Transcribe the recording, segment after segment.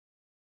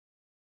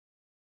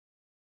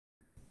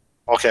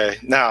Okay,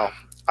 now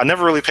I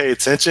never really paid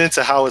attention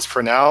to how it's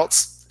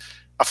pronounced.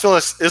 I feel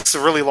it's a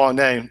really long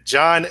name.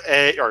 John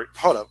A. Or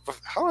hold up,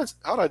 how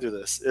do I do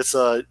this? It's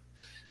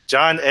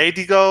John A.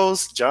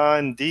 DeGoes,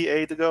 John D.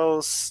 A.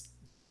 DeGoes.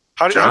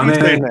 How do John you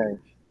say A. his name?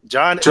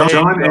 John A.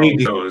 John A.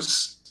 DeGoes.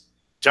 Goes.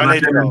 And John I A.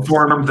 am DeGoes.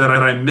 informed that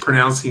I'm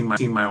mispronouncing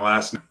my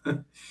last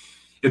name.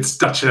 It's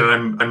Dutch,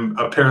 and I'm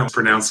apparently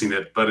pronouncing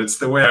it, but it's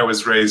the way I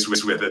was raised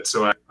with it.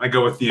 So I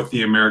go with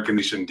the American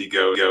nation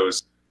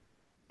goes.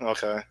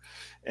 Okay,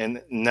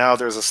 and now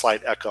there's a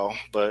slight echo,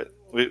 but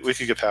we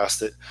could get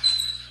past it.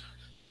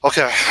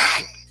 Okay,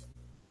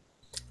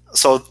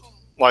 so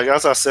like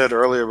as I said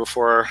earlier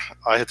before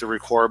I hit the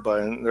record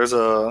button, there's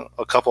a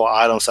couple of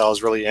items I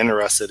was really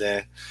interested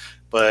in,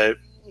 but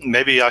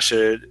maybe I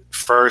should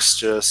first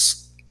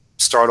just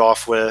start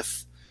off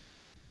with,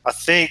 I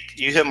think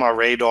you hit my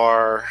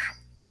radar.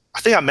 I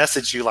think I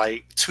messaged you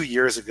like 2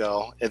 years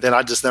ago, and then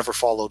I just never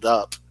followed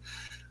up.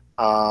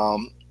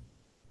 And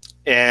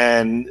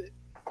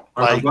I'm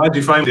like, glad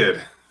you finally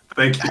did.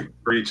 Thank you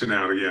for reaching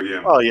out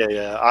again. oh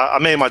yeah. I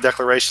made my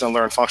declaration to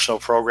learn functional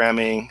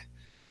programming.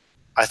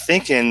 I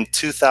think in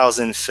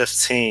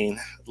 2015,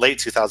 late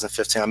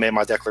 2015, I made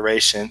my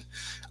declaration.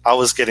 I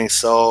was getting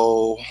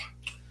so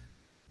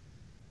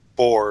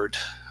bored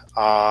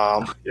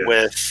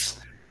with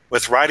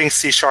writing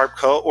C#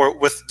 code or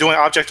with doing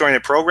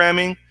object-oriented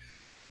programming.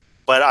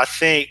 But I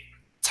think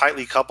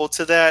tightly coupled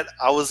to that,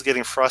 I was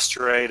getting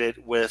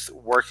frustrated with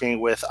working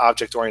with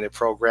object-oriented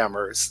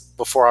programmers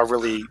before I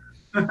really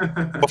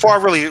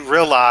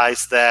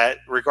realized that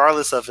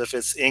regardless of if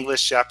it's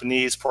English,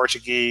 Japanese,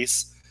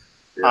 Portuguese,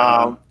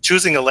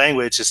 choosing a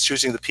language is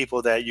choosing the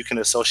people that you can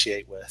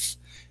associate with.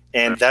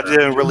 And that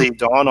didn't really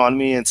dawn on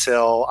me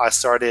until I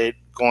started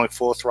going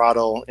full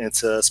throttle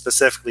into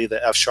specifically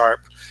the F#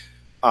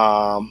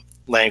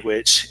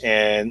 language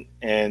and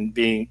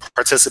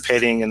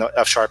participating in the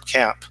F#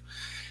 camp.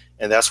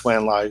 And that's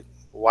when, like,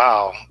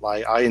 wow,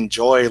 like I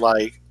enjoy,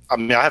 like, I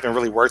mean, I haven't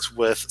really worked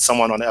with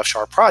someone on an F#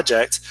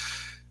 project,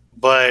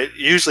 but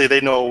usually they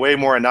know way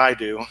more than I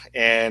do.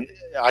 And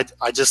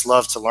I just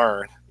love to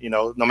learn,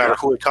 no matter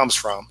who it comes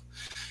from.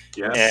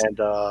 Yes. And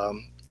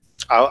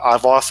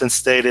I've often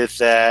stated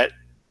that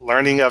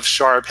learning F#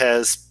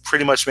 has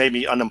pretty much made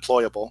me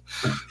unemployable,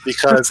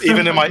 because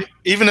even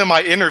in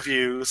my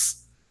interviews,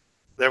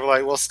 they were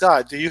like, well,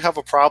 Scott, do you have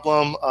a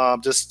problem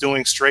just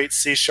doing straight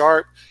C#?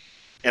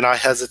 And I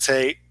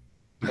hesitate,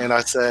 and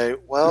I say,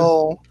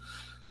 well,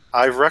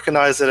 I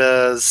recognize it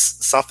as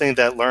something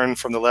that learned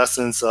from the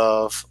lessons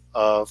of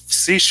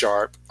C#.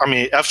 I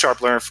mean, F#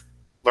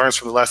 learns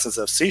from the lessons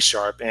of C#,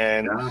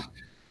 and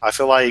I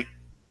feel like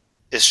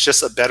it's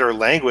just a better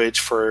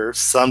language for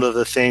some of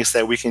the things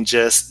that we can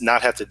just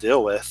not have to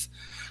deal with.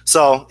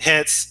 So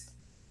hence,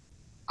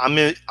 I'm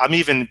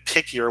even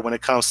pickier when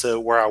it comes to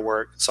where I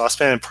work. So I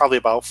spend probably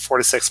about 4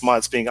 to 6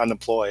 months being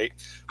unemployed,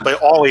 but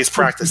always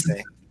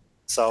practicing.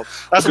 So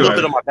that's a little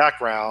bit of my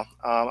background.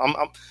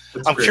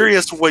 I'm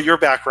curious what your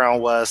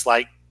background was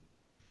like.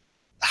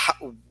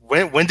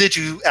 When did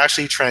you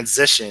actually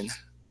transition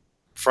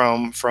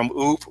from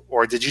OOP,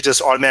 or did you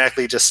just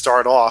automatically just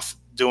start off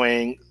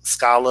doing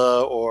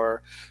Scala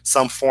or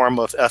some form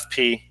of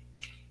FP?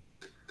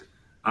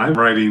 I'm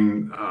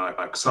writing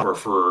software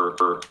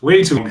for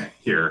way too long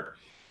here,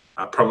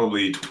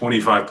 probably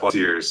 25 plus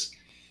years.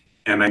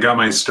 And I got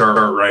my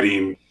start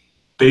writing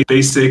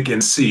BASIC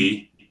and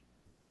C,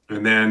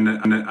 and then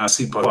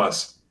C++.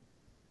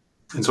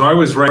 And so I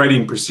was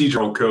writing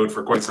procedural code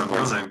for quite some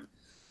time.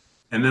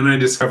 And then I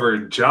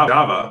discovered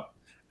Java,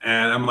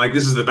 and I'm like,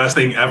 this is the best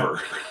thing ever.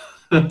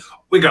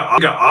 We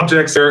got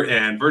objects there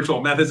and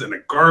virtual methods and a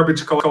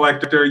garbage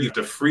collector. You have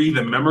to free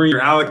the memory you're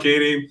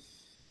allocating.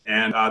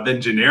 And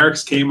then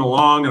generics came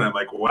along, and I'm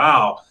like,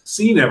 wow,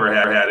 C never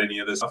had any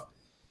of this stuff.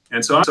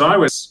 And so I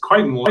was quite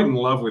in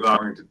love with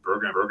oriented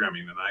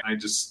programming. And I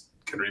just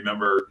can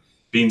remember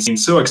being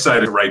so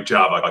excited to write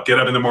Java. I'll get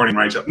up in the morning,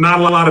 write Java. Not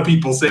a lot of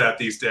people say that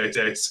these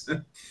days.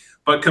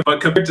 but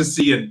compared to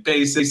C and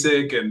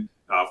BASIC and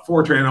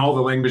Fortran, all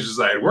the languages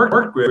I had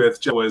worked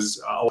with, Java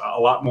was a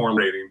lot more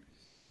rating.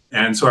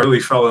 And so I really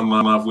fell in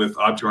love with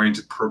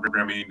object-oriented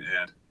programming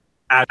and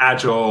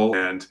Agile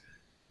and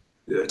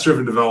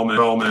driven development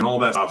and all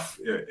that stuff.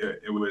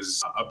 It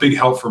was a big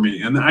help for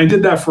me. And I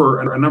did that for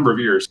a number of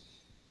years.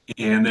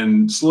 And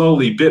then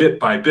slowly, bit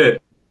by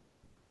bit,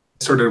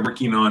 I started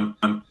working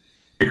on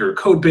bigger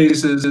code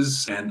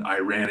bases, and I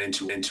ran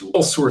into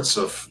all sorts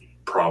of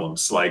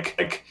problems,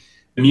 like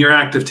the mere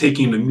act of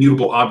taking a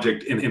mutable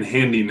object and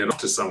handing it off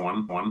to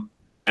someone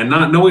and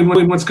not knowing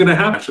what's going to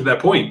happen after that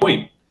point.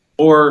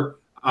 Or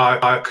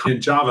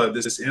in Java,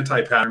 this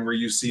anti-pattern where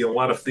you see a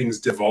lot of things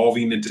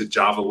devolving into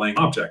Java lang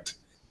object.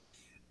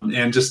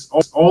 And just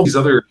all these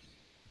other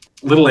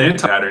little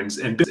anti-patterns,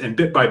 and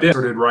bit by bit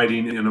started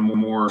writing in a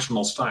more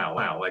functional style.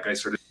 Like I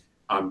started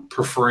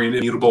preferring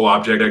immutable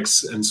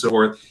objects and so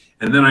forth.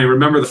 And then I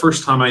remember the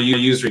first time I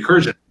used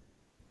recursion,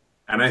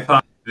 and I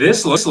thought,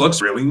 this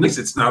looks really nice.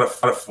 It's not a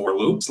for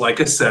loop. It's like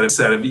a set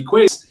of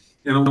equations.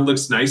 And it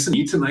looks nice and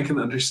neat, and I can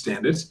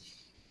understand it.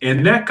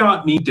 And that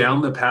got me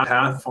down the path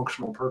of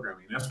functional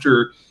programming.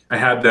 After I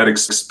had that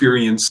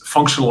experience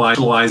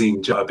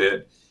functionalizing a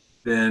bit,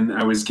 then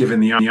I was given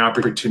the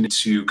opportunity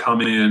to come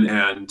in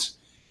and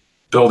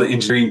build an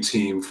engineering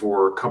team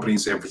for a company in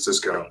San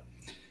Francisco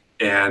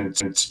and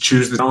to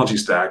choose the technology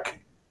stack.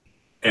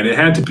 And it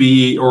had to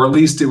be, or at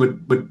least it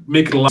would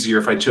make it a lot easier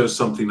if I chose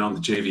something on the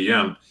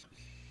JVM.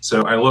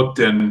 So I looked,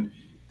 and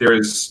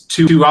there's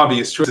two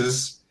obvious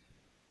choices: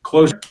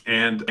 Clojure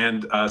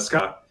and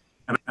Scala.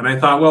 And I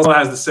thought, well, it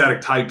has the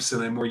static types,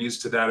 and I'm more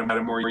used to that.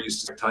 I'm more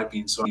used to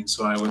typing, so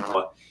I went.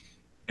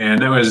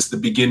 And that was the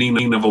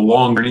beginning of a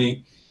long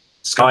journey.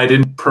 Scala, I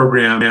didn't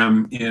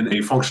program in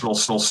a functional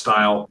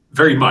style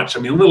very much. I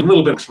mean, a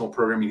little bit of functional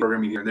programming here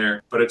and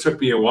there, but it took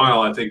me a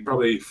while. I think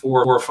probably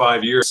 4 or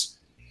 5 years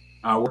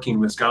working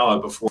with Scala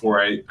before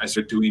I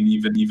started doing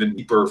even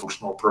deeper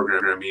functional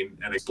programming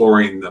and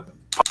exploring the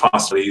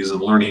possibilities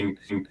and learning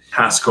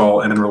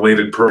Haskell and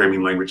related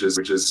programming languages.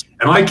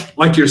 And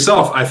like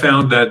yourself, I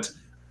found that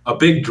a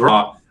big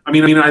draw. I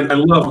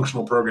love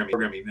functional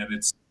programming, and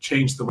it's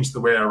changed the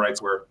way I write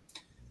software,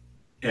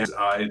 and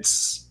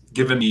it's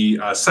given me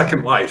a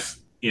second life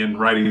in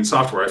writing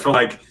software. I feel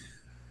like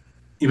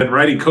even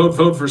writing code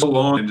for so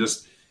long, and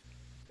just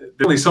there's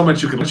only so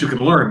much you can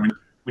learn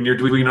when you're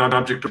doing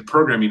object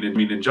programming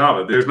in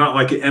Java. There's not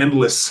like an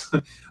endless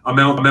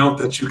amount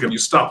that you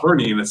stop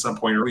learning at some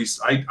point, or at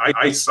least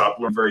I stopped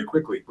learning very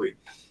quickly.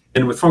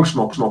 And with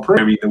functional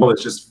programming, well,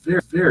 it's just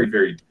very,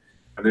 very,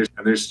 and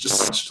there's just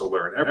so much to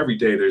learn. Every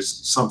day there's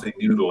something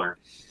new to learn,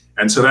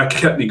 and so that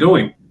kept me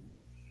going.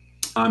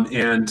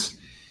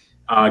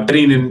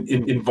 Getting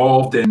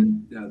involved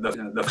in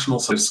the functional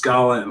side of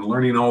Scala and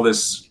learning all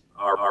this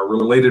our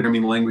related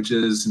programming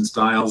languages and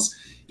styles,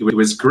 it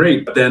was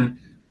great. But then,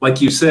 like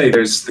you say,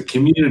 there's the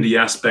community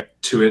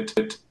aspect to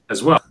it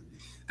as well.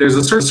 There's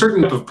a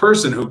certain type of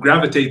person who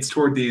gravitates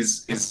toward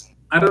these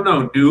I don't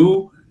know,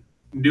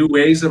 new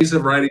ways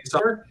of writing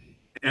software.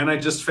 And I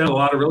just found a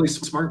lot of really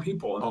smart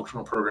people in the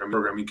functional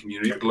programming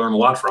community I could learn a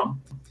lot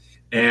from.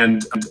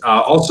 And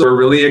also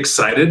really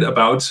excited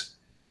about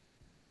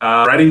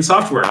writing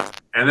software.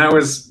 And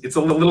it's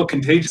a little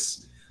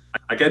contagious.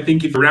 I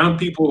think if you're around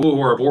people who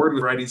are bored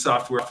with writing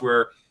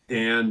software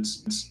and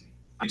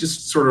you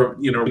just sort of,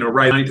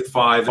 write 9 to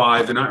 5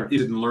 and not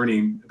interested in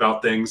learning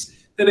about things,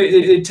 then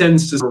it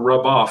tends to sort of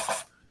rub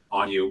off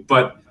on you.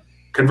 But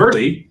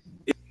conversely,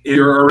 if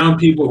you're around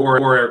people who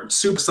are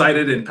super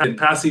excited and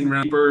passing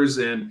around papers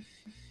and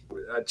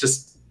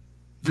just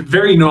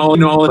very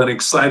knowledgeable and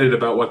excited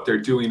about what they're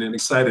doing and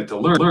excited to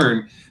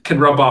learn, can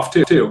rub off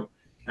too.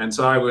 And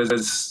so I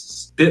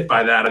was bit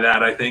by that,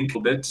 I think, a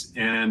little bit,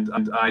 and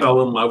I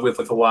fell in love with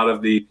a lot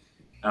of the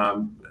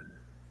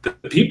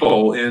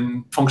people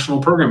in functional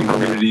programming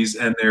communities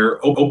and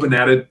their open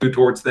attitude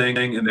towards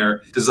things and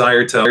their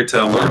desire to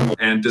learn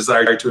and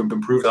desire to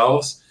improve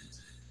themselves.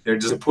 They're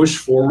just push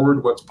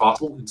forward what's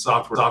possible in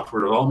software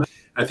development.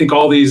 I think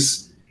all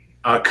these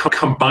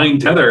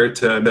combined together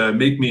to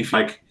make me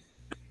feel like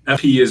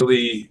FP is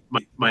really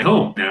my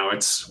home now.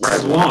 It's where I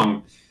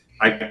belong.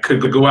 I could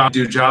go out and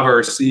do Java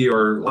or C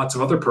or lots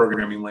of other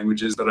programming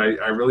languages, but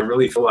I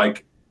really feel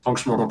like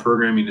functional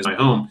programming is my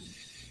home.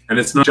 And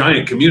it's not a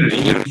giant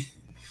community.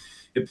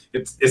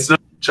 It's not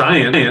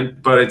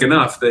giant, but it's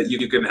enough that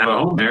you can have a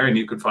home there and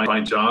you can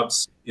find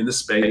jobs in the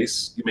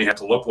space. You may have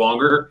to look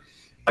longer.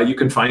 You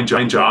can find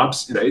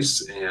jobs in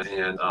space,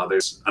 and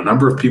there's a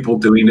number of people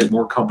doing it.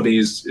 More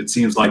companies, it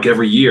seems like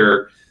every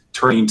year,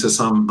 turning to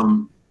some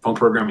functional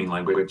programming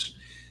language.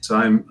 So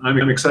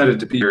I'm excited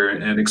to be here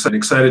and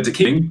excited to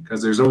keep,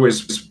 because there's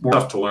always more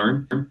stuff to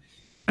learn,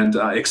 and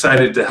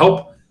excited to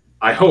help.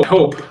 I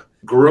hope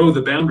grow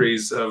the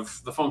boundaries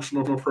of the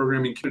functional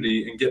programming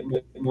community and get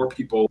more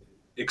people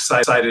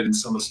excited in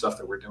some of the stuff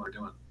that we're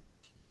doing.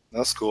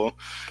 That's cool.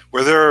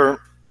 Were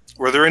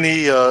there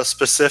any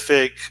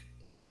specific,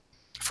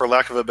 for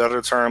lack of a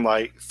better term,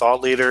 like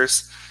thought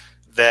leaders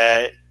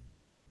that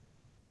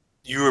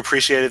you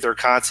appreciated their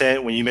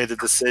content when you made the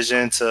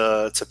decision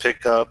to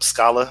pick up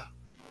Scala?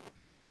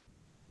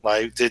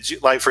 Like, did you,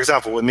 like, for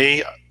example, with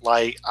me,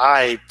 like,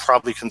 I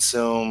probably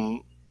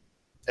consume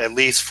at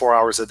least 4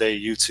 hours a day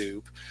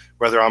YouTube,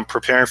 whether I'm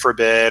preparing for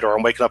bed or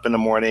I'm waking up in the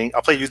morning. I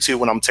play YouTube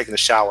when I'm taking a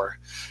shower,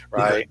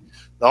 right? Yeah.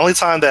 The only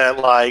time that,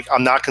 like,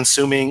 I'm not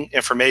consuming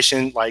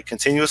information, like,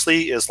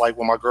 continuously is, like,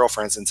 when my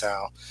girlfriend's in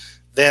town.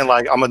 Then,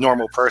 like, I'm a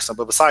normal person.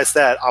 But besides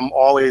that, I'm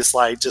always,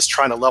 like, just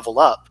trying to level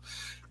up.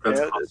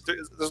 Yeah,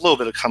 there's a little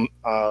bit of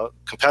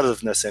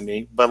competitiveness in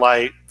me, but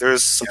like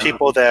there's some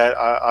people that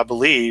I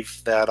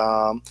believe that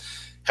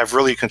have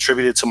really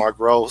contributed to my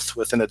growth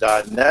within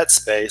the .NET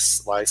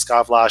space, like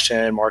Scott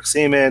Vlashin, Mark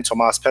Seaman,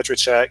 Tomas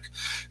Petracek.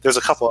 There's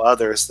a couple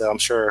others that I'm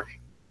sure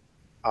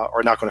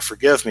are not going to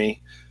forgive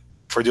me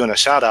for doing a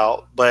shout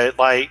out, but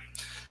like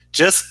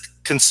just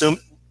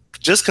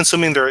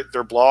consuming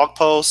their blog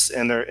posts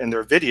and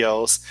their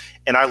videos.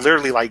 And I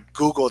literally like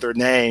Google their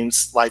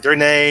names, like their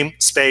name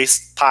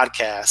space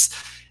podcast.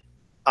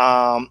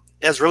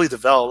 It has really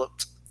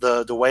developed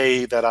the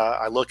way that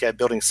I look at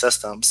building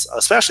systems,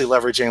 especially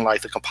leveraging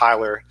like the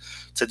compiler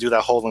to do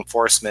that whole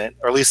enforcement,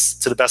 or at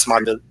least to the best of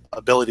my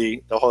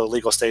ability, the whole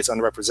legal state's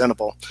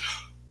underrepresentable.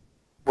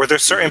 Were there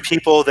certain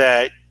people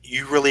that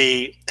you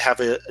really have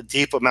a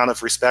deep amount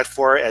of respect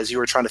for as you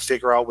were trying to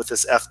figure out what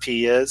this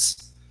FP is?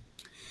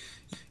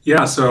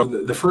 Yeah, so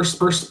the first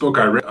book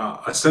I read,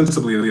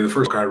 ostensibly the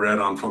first book I read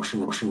on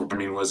functional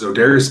programming was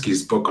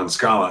Odersky's book on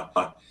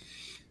Scala,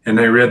 and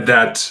I read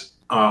that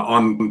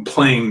on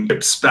plane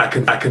trips back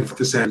and forth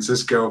to San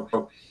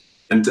Francisco,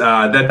 and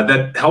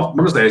that helped.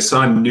 Honestly, I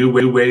saw a new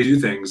way to do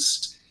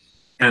things,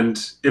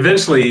 and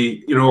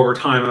eventually, over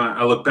time,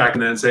 I look back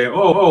and then say,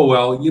 oh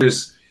well,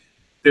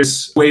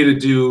 there's a way to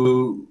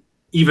do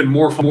even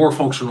more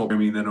functional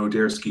programming than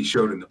Odersky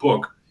showed in the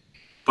book,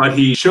 but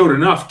he showed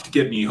enough to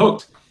get me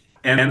hooked.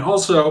 And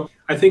also,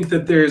 I think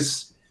that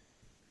there's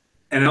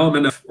an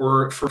element of,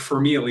 or for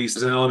me at least,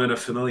 there's an element of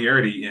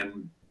familiarity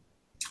in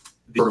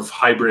the sort of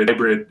hybrid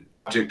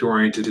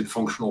object-oriented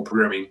functional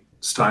programming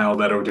style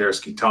that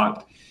Odersky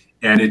taught.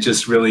 And it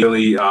just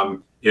really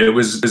it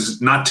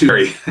was not too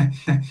scary.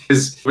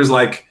 It was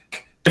like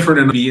different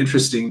and be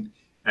interesting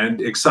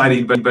and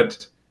exciting,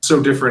 but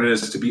so different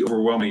as to be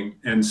overwhelming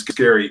and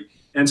scary.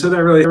 And so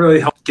that really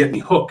helped get me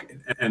hooked.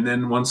 And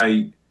then once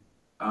I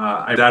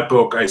that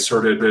book, I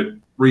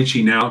started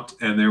reaching out,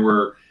 and there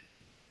were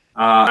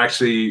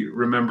actually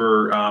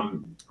remember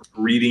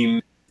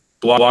reading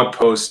blog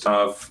post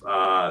of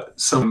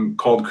someone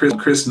called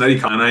Chris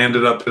Nuttycon, and I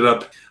ended up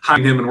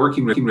hiring him and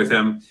working with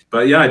him.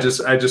 But yeah, I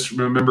just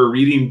remember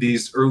reading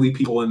these early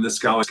people in the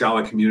Scala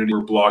community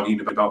were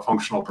blogging about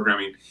functional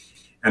programming,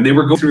 and they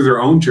were going through their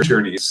own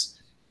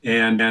journeys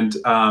and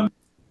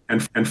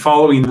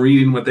following,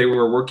 reading what they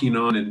were working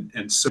on,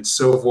 and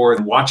so forth,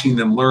 and watching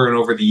them learn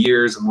over the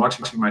years, and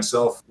watching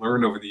myself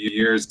learn over the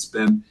years. It's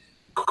been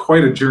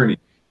quite a journey.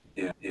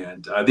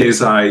 And these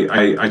days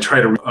I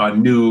try to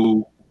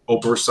new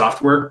open source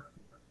software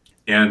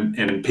and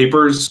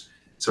papers.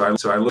 So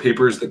I look at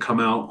papers that come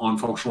out on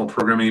functional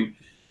programming,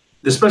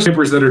 especially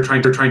papers that are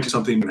trying to do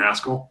something in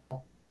Haskell.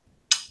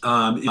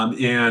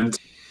 And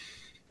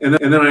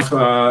then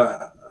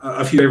I've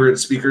a few favorite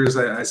speakers,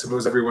 I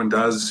suppose everyone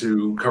does,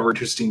 who cover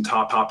interesting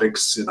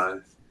topics in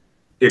an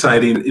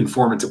exciting,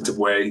 informative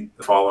way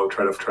to follow.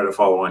 Try to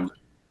follow on.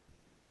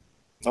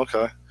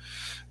 Okay.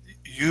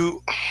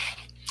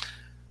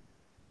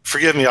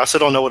 Forgive me, I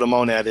still don't know what a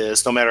monad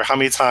is, no matter how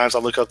many times I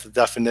look up the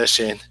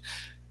definition.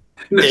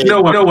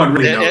 No one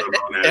really knows what a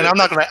monad is. And I'm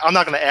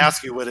not gonna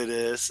ask you what it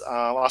is.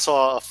 I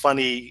saw a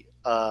funny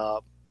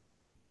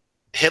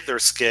Hitler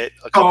skit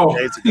a couple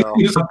days ago.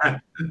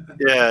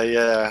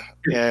 Yeah.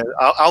 And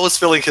I was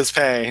feeling his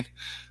pain.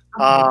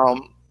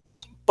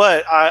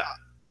 But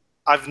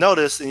I've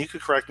noticed, and you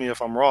could correct me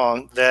if I'm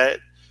wrong, that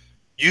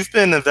you've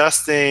been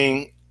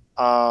investing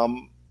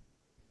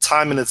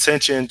time and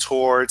attention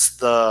towards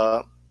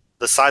the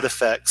side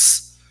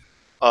effects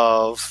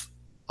of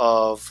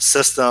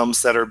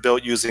systems that are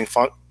built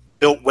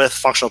with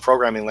functional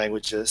programming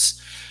languages.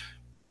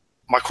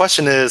 My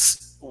question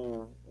is,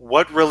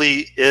 what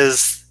really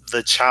is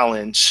the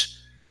challenge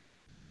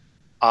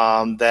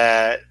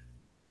that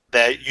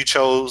you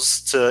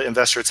chose to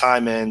invest your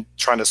time in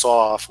trying to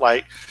solve?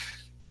 Like,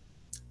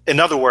 in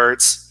other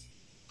words,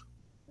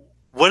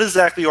 what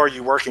exactly are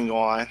you working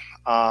on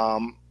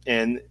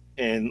in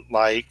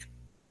like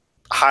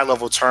high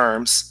level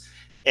terms,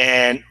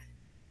 and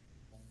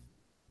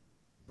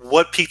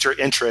what piqued your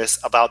interest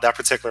about that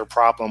particular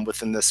problem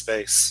within this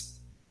space?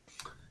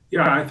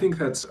 Yeah, I think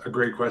that's a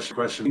great question.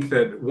 I think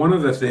that one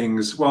of the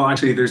things, well,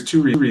 actually, there's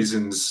two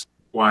reasons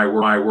why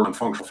I work on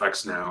functional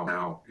effects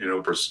now in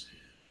Opus.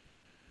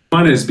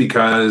 One is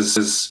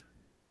because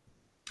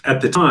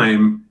at the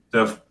time,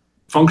 the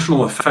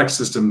functional effect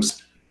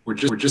systems were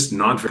just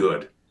not very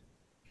good.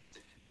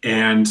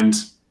 And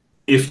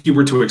if you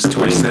were to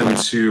explain them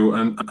to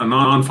a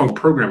non-functional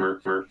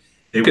programmer,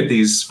 they would get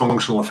these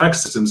functional effect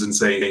systems and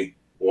say, hey,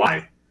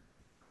 why?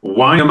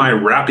 Why am I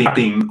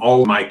wrapping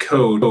all my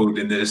code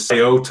in this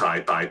IO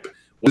type?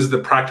 What is the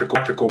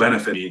practical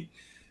benefit?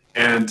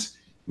 And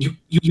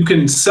you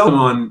can sell them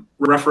on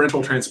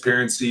referential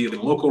transparency and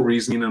local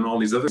reasoning and all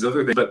these other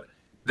things, but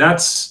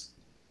that's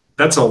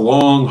a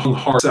long,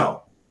 hard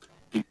sell.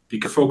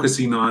 Because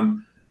focusing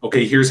on,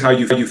 okay, here's how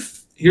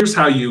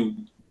you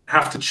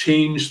have to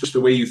change the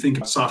way you think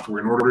about software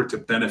in order to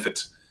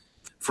benefit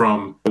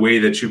from the way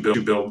that you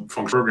build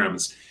functional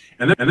programs.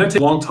 And that takes a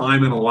long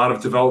time and a lot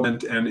of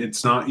development, and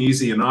it's not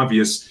easy and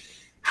obvious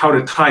how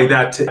to tie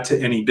that to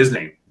any business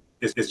name.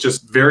 It's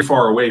just very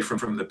far away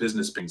from the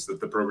business things that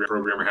the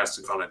programmer has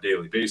to do on a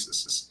daily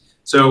basis.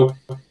 So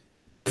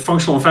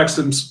functional effects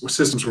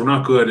systems were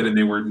not good, and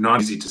they were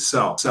not easy to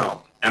sell.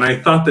 And I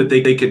thought that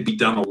they could be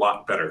done a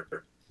lot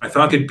better. I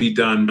thought it could be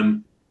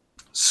done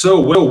so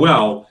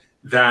well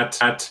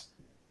that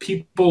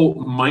people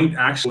might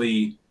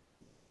actually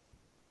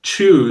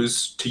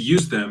choose to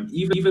use them,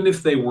 even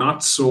if they were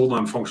not sold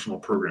on functional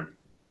programming.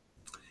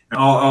 And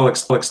I'll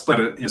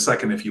explain it in a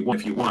second if you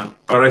want.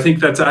 But I think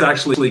that's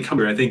actually come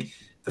here. I think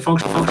the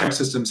functional effect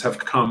systems have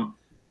come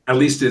at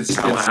least it's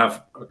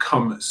have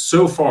come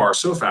so far,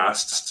 so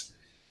fast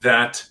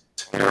that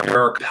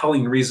there are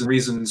compelling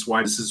reasons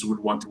why businesses would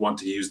want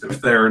to use them if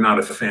they're not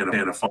a fan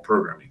of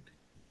programming.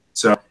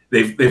 So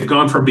they've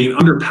gone from being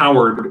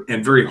underpowered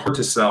and very hard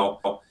to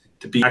sell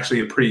to be actually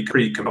a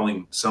pretty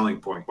compelling selling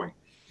point.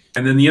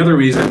 And then the other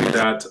reason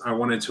that I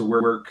wanted to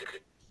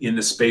work in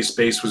the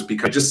space was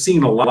because I just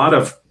seen a lot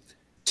of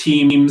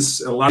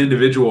teams, a lot of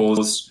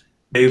individuals,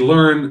 they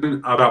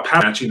learn about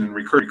pattern matching and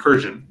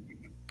recursion.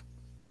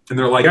 And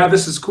they're like, yeah,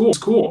 this is cool. It's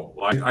cool.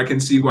 Like, I can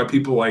see why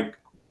people like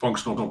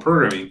functional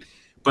programming.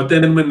 But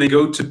then when they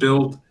go to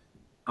build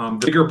the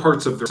bigger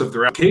parts of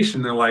their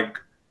application, they're like,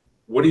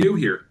 what do you do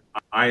here?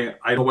 I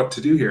know what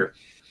to do here.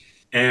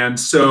 And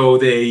so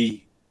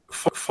they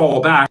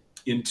fall back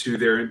into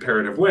their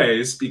imperative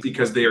ways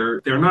because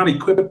they're not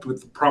equipped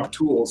with the proper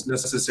tools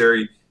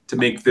necessary to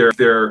make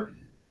their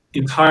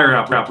entire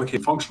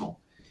application functional.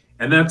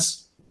 And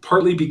that's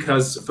partly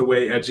because of the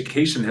way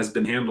education has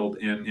been handled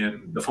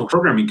in the functional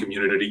programming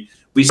community.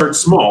 We start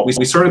small.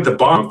 We start at the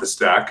bottom of the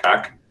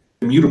stack,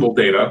 immutable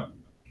data,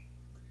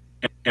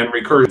 and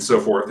recursion and so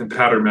forth, and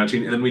pattern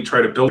matching, and then we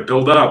try to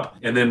build up,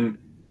 and then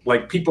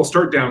like people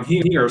start down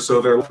here,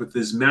 so they're left with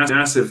this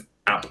massive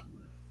gap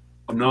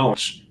of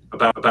knowledge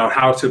about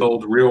how to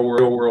build real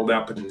world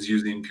applications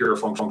using pure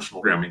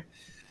functional programming.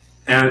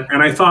 And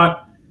I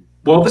thought,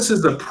 well, this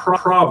is a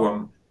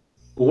problem.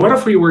 What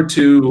if we were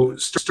to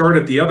start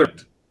at the other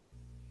end?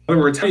 In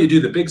other words, how do you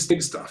do the big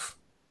stuff?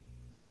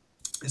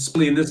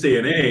 Especially in this day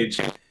and age,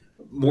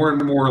 more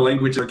and more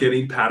languages are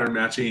getting pattern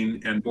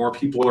matching, and more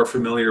people are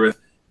familiar with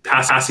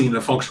passing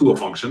a function to a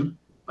function,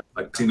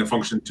 like passing a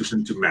function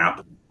to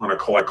map on a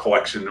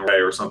collection array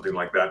or something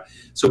like that.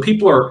 So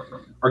people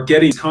are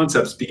getting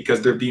concepts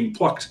because they're being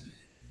plucked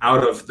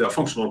out of the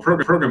functional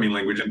programming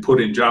language and put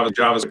in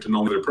JavaScript and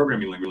all other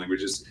programming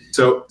languages.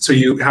 So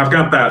you have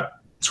got that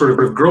sort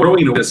of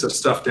growing awareness of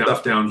stuff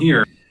down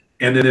here,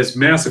 and then this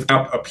massive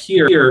gap up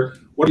here.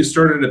 What you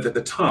started at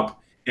the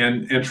top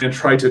and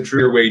try to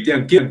drill your way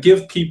down,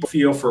 give people a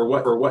feel for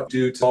what to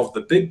do to solve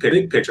the big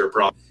picture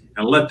problem,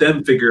 and let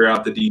them figure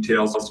out the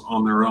details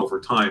on their own over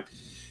time.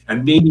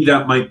 And maybe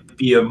that might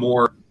be a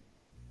more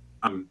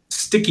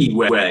sticky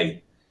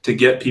way to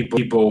get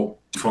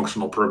people to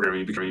functional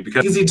programming,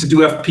 because it's easy to do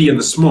FP in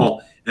the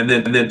small, and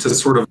then to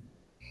sort of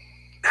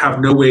have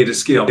no way to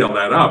scale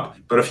that up.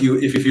 But if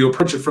you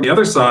approach it from the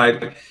other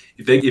side,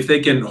 if they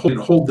can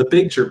hold the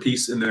picture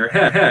piece in their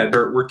head,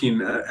 or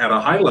working at a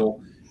high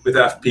level with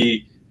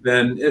FP,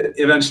 then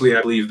eventually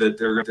I believe that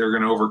they're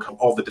going to overcome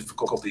all the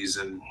difficulties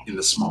in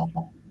the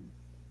small.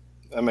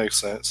 That makes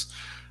sense.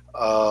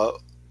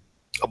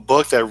 A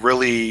book that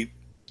really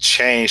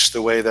changed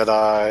the way that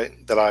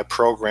I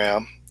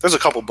program. There's a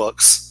couple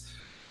books.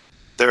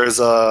 There's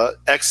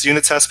X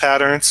Unit Test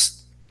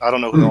Patterns. I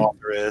don't know who the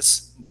author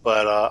is,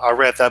 but I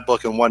read that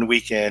book in one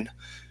weekend.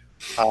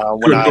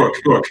 Good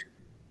book.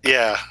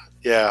 Yeah.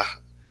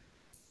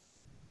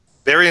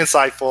 Very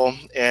insightful,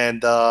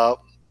 and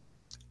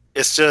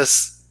it's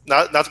just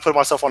not to put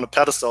myself on a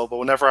pedestal, but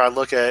whenever I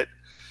look at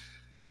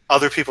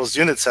other people's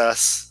unit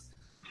tests,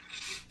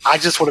 I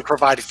just want to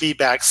provide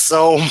feedback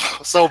so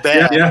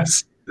bad. Yeah,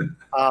 yes.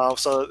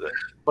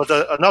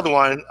 Another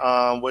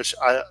one, which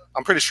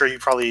I'm pretty sure you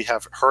probably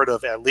have heard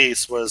of at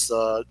least, was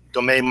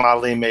Domain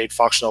Modeling Made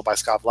Functional by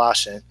Scott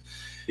Blashen.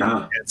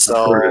 Yeah. And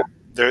so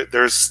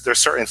there's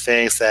certain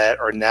things that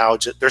are now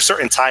there's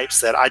certain types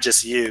that I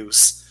just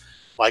use,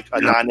 like a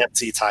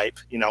non-empty type.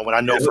 When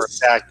I know for a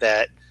fact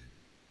that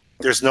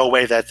there's no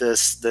way that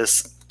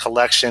this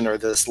collection or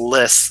this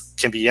list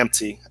can be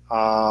empty.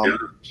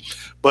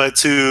 But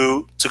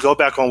to go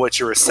back on what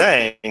you were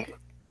saying,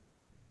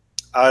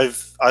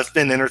 I've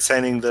been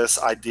entertaining this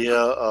idea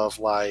of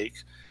like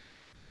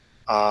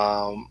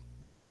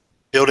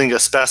building a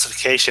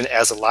specification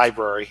as a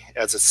library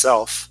as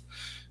itself,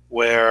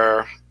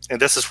 and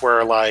this is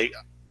where like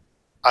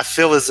I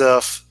feel as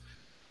if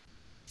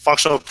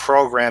functional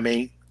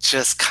programming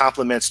just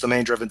complements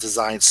domain-driven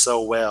design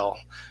so well,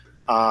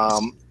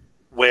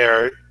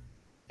 where,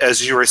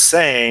 as you were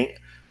saying,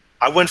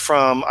 I went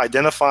from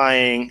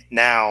identifying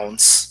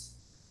nouns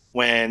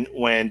when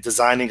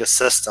designing a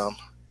system,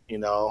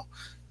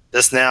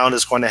 this noun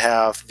is going to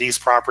have these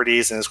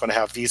properties and it's going to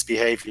have these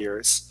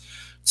behaviors,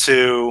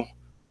 to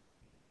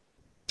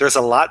there's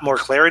a lot more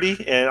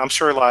clarity. And I'm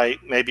sure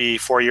like maybe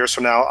 4 years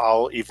from now,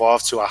 I'll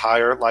evolve to a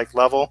higher like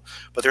level,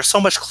 but there's so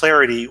much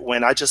clarity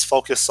when I just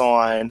focus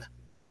on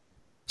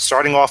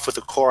starting off with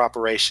the core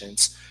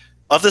operations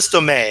of this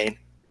domain.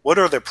 What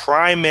are the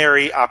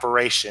primary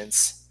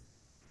operations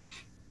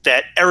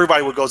that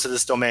everybody would go to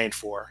this domain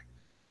for?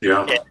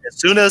 Yeah. And as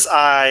soon as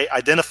I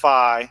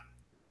identify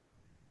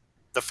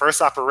the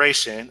first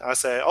operation, I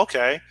say,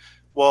 okay,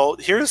 well,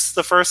 here's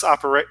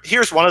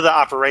one of the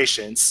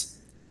operations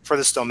for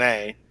this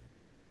domain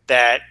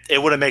that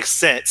it wouldn't make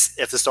sense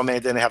if this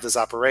domain didn't have this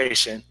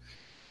operation.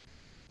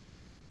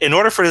 In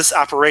order for this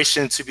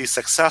operation to be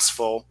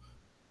successful,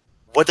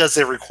 what does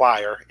it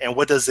require and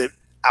what does it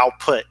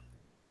output?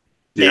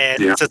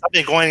 Since I've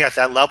been going at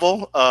that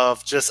level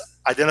of just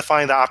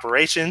identifying the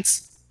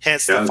operations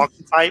hence the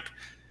function type.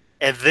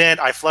 And then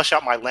I flush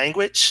out my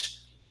language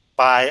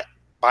by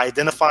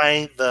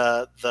identifying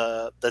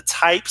the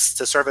types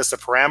to serve as the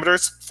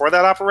parameters for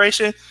that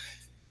operation.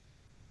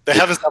 The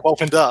heavens have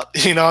opened up.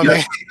 You know what I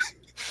mean?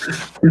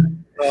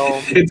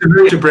 It's a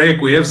very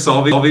algebraic way of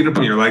solving a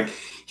problem. You're like,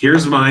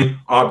 here's my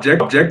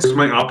objects, here's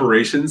my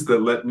operations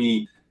that let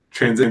me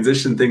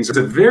transition things. It's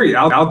a very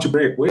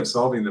algebraic way of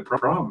solving the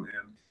problem.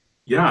 And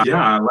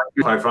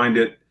I find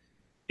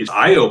it's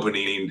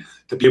eye-opening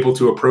to be able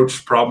to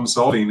approach problem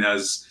solving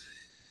as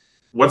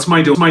what's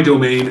my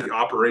domain,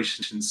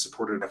 operations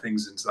supported by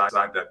things inside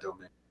that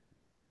domain.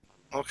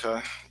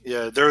 Okay.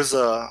 Yeah, there's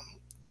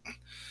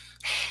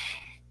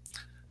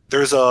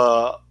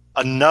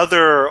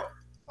another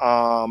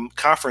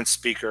conference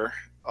speaker.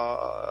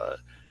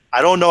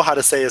 I don't know how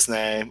to say his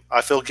name.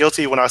 I feel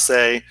guilty when I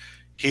say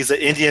he's an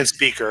Indian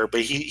speaker,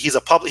 but he has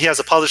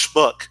a published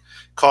book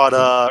called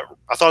I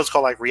thought it was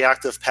called like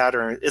Reactive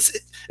Pattern.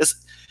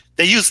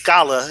 They use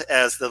Scala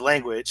as the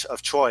language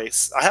of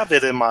choice. I have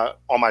it on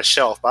my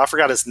shelf, but I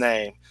forgot his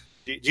name.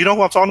 Do you know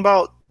who I'm talking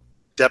about?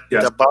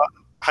 Yes.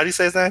 How do you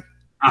say his name?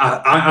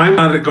 I'm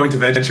not going to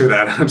venture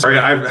that. I'm sorry.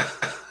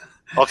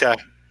 Okay.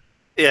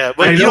 Yeah,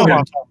 but you know what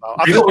I'm talking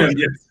about.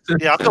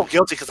 I feel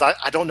guilty because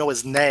I don't know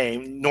his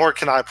name, nor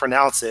can I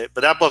pronounce it.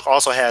 But that book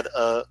also had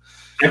I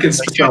can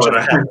spell it.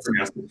 I can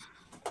pronounce it.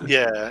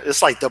 Yeah,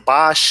 it's like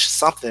Dabash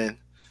something.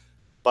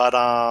 But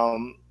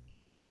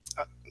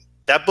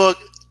that book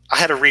I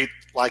had to read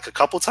like a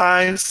couple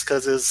times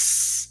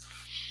because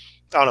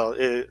I don't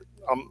know.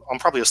 I'm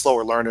probably a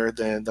slower learner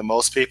than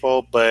most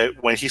people, but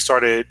when he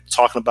started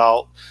talking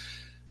about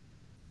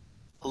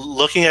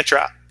looking at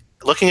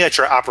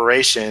your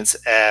operations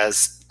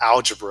as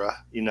algebra,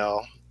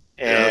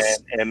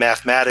 and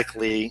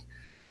mathematically,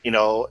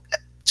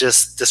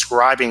 just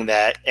describing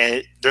that,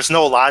 and there's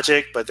no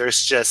logic, but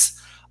there's just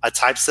a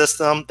type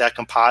system that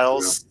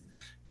compiles,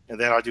 and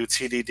then I do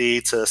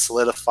TDD to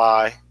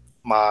solidify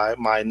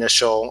my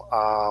initial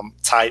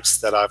types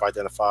that I've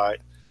identified.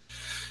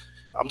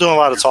 I'm doing a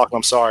lot of talking,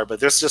 I'm sorry, but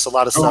there's just a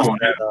lot of stuff.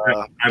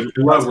 I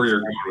love where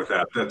you're going with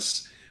that.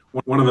 That's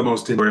one of the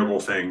most enjoyable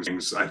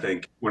things, I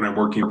think, when I'm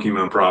working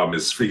on a problem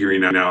is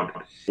figuring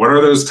out what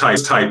are those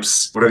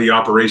types, what are the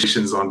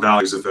operations on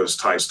values of those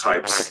types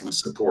and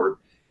support,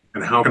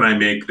 and how can I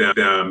make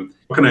them,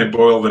 how can I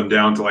boil them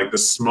down to like the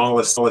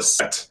smallest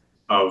set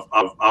of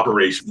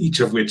operations, each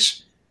of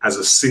which has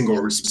a single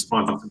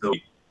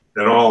responsibility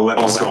that all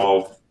let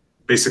solve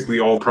basically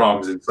all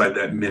problems inside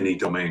that mini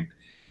domain.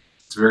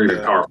 It's a very,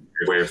 very powerful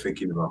way of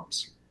thinking about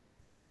this.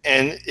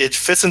 And it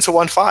fits into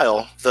one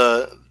file.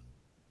 The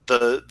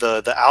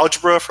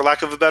algebra, for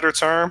lack of a better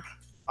term,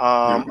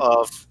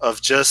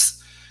 of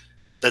just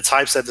the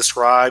types that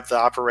describe the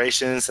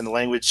operations and the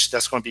language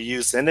that's going to be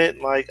used in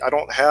it. Like, I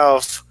don't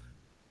have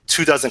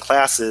 24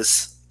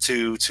 classes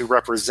to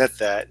represent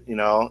that.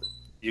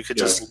 You could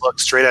just look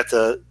straight at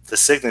the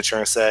signature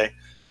and say,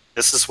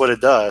 this is what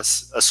it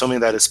does, assuming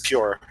that it's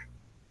pure.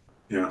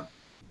 Yeah.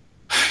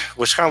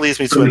 Which kind of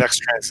leads me to the next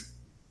trend.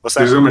 What's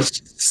that?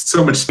 There's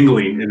so much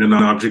singling in an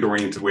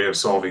object-oriented way of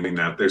solving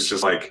that. There's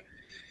just like,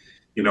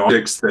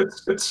 objects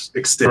that's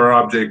extend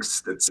objects,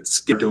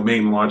 that's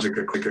domain logic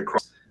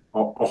across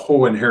a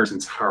whole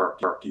inheritance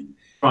hierarchy.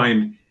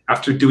 Find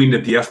after doing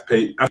it the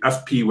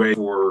FP way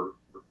for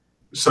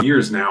some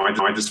years now,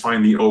 I just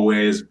find the OA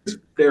is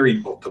very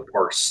difficult to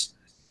parse,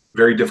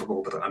 very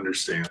difficult to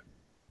understand.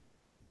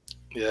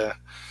 Yeah,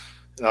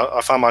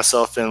 I find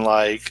myself in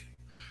like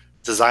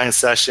design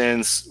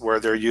sessions where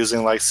they're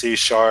using like C#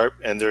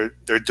 and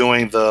they're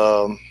doing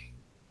the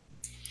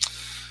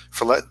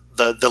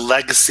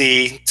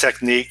legacy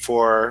technique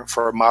for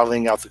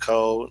modeling out the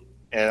code,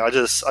 and I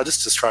just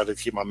try to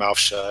keep my mouth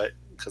shut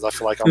because I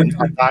feel like I'm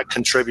not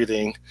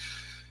contributing.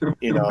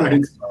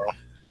 Right. So.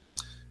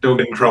 Don't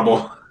get in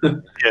trouble.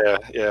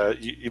 Yeah.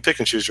 You pick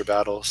and choose your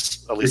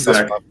battles. At least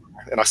that's what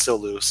and I still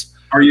lose.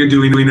 Are you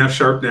doing F#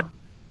 now?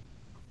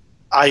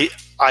 I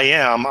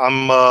am.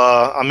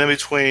 I'm in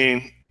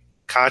between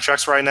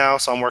contracts right now,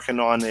 so I'm working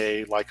on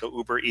a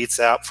Uber Eats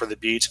app for the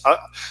beach. I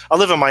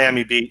live in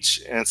Miami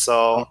Beach, and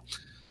so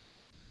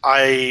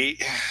I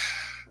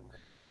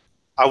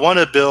want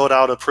to build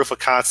out a proof of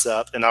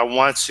concept, and I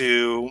want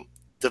to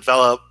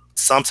develop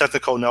some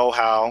technical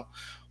know-how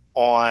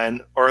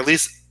on, or at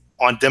least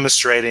on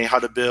demonstrating how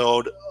to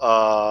build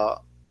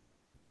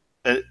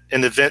an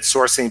event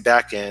sourcing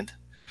backend.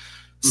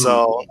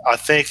 So I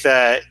think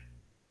that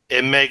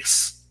it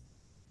makes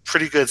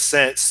pretty good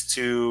sense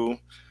to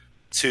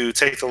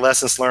take the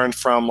lessons learned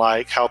from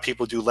like how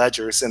people do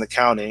ledgers in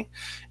accounting,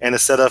 and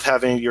instead of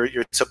having your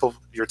typical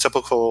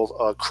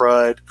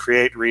CRUD,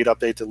 create, read,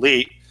 update,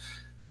 delete,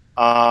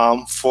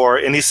 for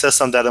any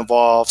system that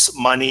involves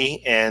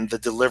money and the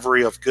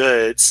delivery of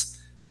goods,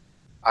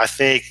 I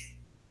think,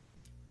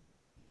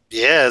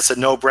 it's a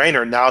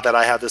no-brainer now that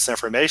I have this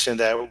information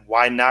that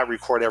why not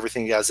record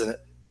everything as an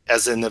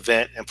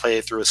event and play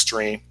it through a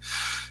stream.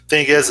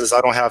 Thing is I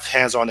don't have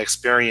hands-on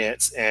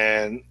experience,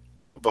 and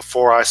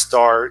before I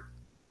start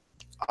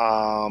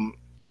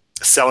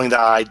selling the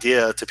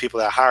idea to people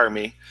that hire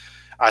me,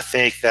 I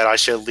think that I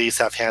should at least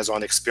have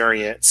hands-on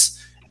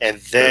experience, and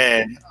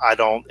then I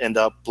don't end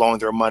up blowing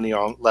their money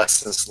on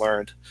lessons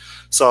learned.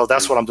 So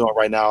that's what I'm doing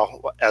right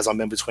now as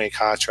I'm in between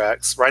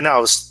contracts. Right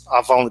now,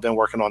 I've only been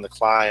working on the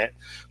client,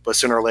 but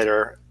sooner or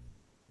later,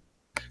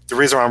 the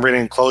reason I'm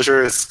reading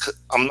Clojure is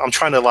I'm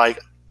trying to like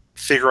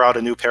figure out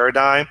a new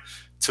paradigm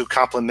to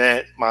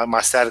complement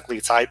my statically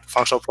typed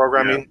functional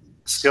programming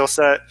skill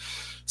set.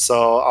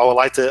 So I would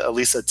like to at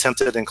least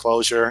attempt it in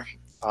Clojure,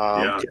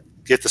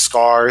 get the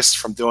scars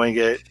from doing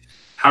it.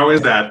 How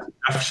is that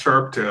F#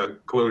 to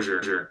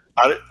Clojure?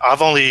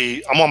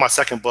 I'm on my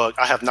second book.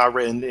 I have not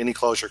written any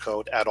Clojure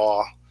code at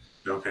all.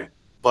 Okay.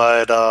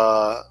 But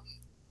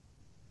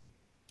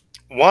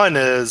one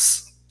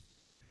is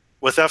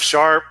with F#,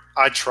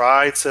 I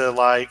try to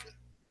like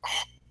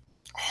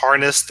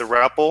harness the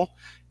REPL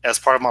as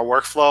part of my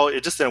workflow.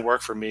 It just didn't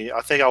work for me.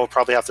 I think I would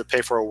probably have to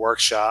pay for a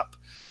workshop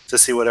to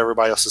see what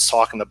everybody else is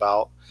talking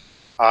about.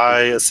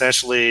 I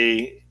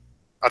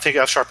think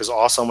F# is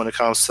awesome when it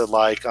comes to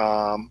like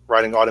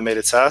writing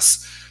automated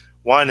tests.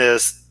 One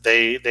is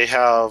they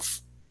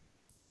have,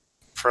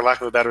 for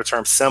lack of a better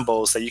term,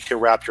 symbols that you can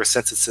wrap your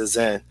sentences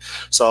in.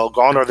 So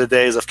gone are the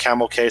days of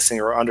camel casing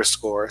or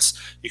underscores.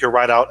 You can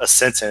write out a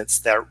sentence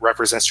that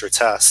represents your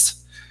test.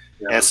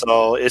 And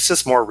so it's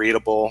just more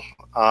readable.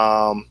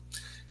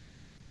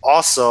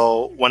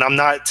 Also, when I'm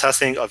not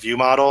testing a view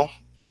model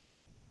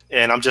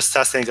and I'm just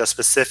testing a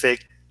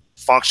specific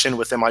function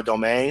within my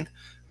domain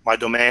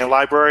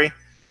library,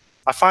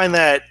 I find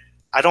that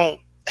I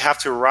don't have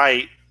to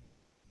write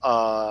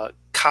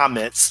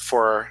comments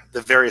for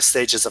the various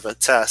stages of a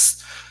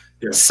test.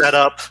 Set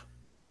up,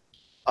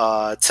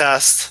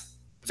 test,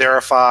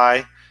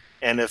 verify,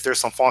 and if there's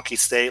some funky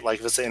state, like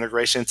if it's an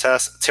integration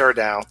test, tear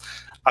down.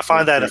 I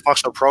find that in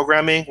functional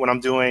programming, when I'm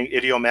doing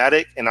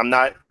idiomatic and I'm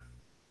not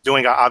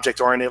doing an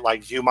object-oriented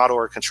like view model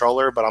or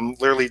controller, but I'm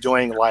literally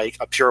doing like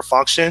a pure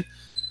function,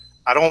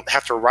 I don't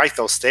have to write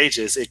those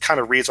stages. It kind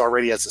of reads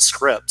already as a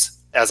script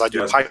as I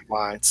do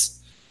pipelines.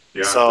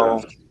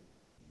 So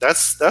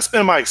that's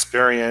been my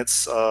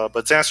experience.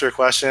 But to answer your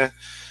question,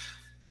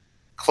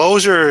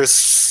 Clojure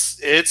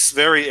it's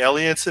very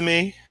alien to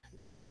me,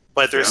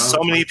 but there's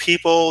so many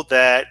people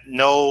that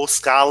know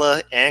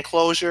Scala and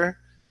Clojure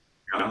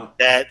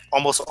that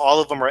almost all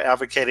of them are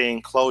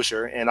advocating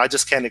Clojure, and I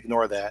just can't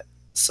ignore that.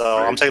 So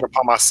I'm taking it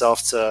upon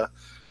myself to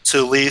at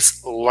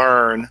least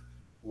learn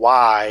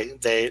why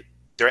they're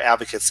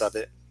advocates of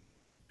it.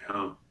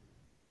 Well,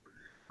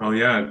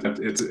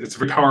 it's a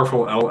very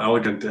powerful,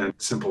 elegant, and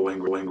simple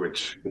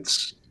language. It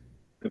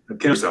can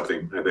do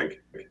something, I think.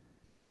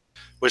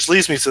 Which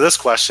leads me to this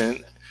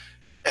question.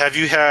 Have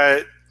you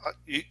had,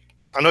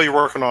 I know you're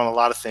working on a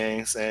lot of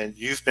things, and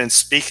you've been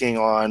speaking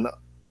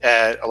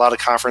at a lot of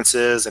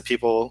conferences, and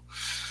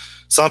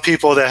some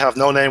people that have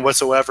no name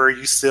whatsoever,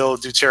 you still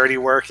do charity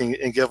work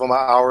and give them an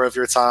hour of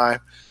your time.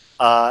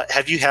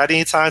 Have you had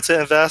any time to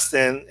invest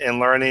in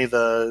learning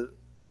the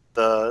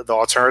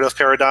alternative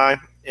paradigm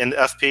in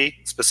FP,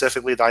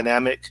 specifically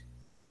dynamic?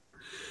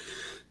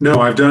 No,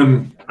 I've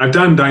done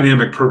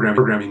dynamic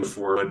programming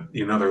before, but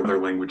in other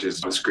languages,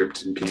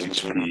 JavaScript and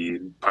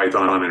PHP,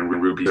 Python and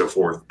Ruby, and so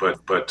forth.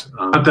 But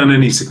not done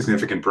any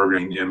significant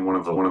programming in one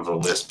of the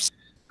Lisps.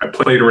 I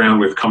played around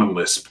with Common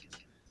Lisp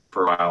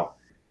for a while,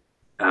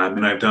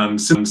 and I've done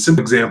some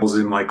simple examples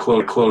in like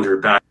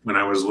Clojure back when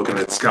I was looking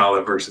at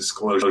Scala versus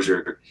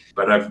Clojure.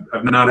 But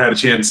I've not had a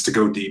chance to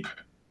go deep,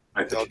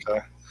 I think. Okay,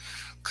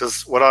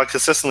 because what I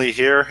consistently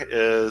hear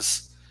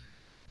is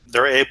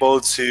they're able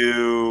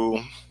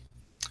to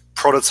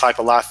prototype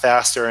a lot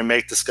faster and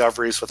make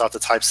discoveries without the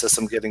type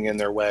system getting in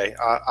their way.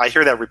 I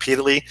hear that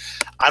repeatedly.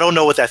 I don't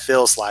know what that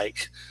feels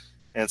like.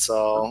 And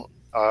so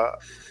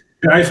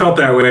I felt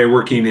that way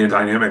working in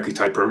dynamically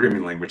typed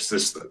programming language,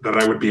 that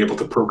I would be able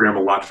to program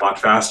a lot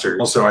faster.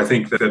 Also, I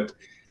think that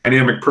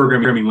dynamic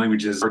programming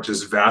languages are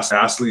just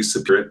vastly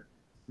superior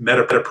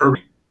meta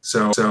programming.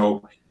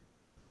 So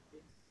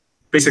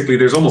basically,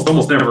 there's almost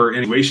never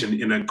any situation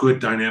in a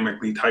good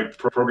dynamically typed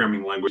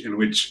programming language in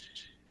which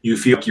you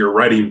feel like you're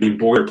writing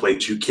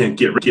boilerplate you can't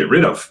get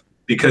rid of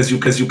because you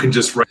can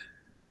just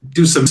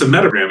do some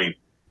metagramming,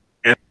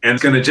 and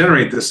it's going to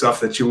generate the stuff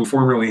that you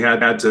formerly had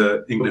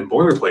to include in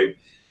boilerplate.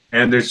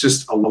 And there's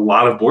just a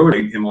lot of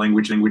boilerplate in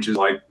languages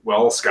like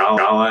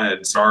Scala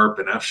and Sharp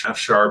and F#,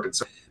 and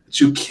so that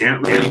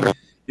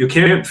you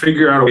can't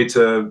figure out a way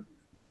to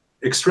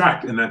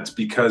extract, and that's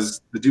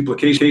because the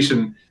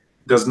duplication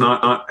does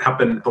not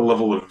happen at the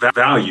level of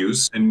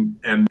values, and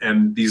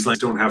these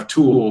languages don't have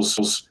tools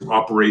to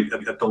operate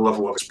at the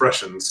level of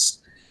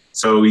expressions.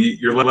 So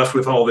you're left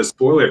with all this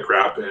boilerplate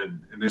crap,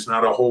 and there's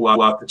not a whole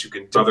lot that you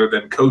can do other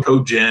than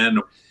code gen.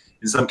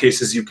 In some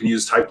cases, you can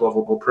use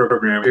type-level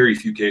programming. Very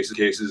few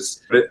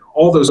cases, but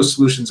all those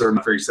solutions are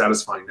not very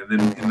satisfying. And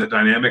then in the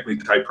dynamically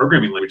typed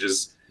programming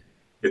languages,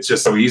 it's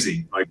just so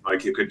easy.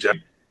 Like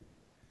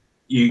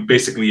you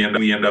basically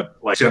end up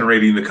like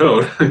generating the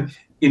code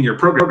in your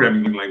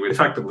programming language.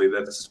 Effectively,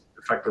 that's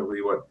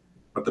effectively what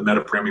the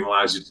metaprogramming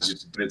allows you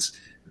to do. It's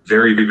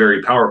very,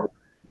 very powerful.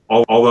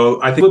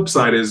 Although I think the flip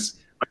side is,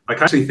 I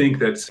actually think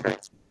that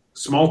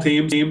small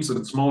teams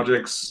and small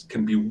projects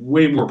can be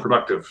way more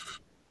productive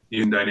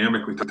in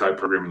dynamically typed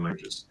programming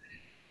languages.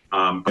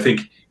 I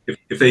think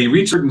if they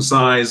reach a certain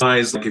size,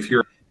 like if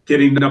you're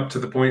getting up to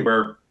the point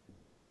where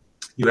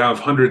you have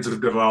hundreds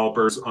of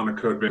developers on a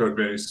code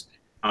base,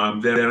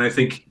 then I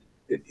think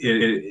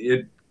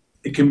it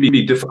can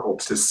be difficult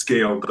to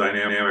scale the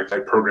dynamic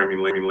type programming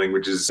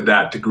languages to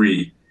that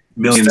degree,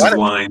 millions of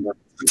lines.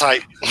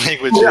 Type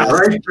languages. Yeah,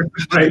 right.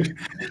 Right.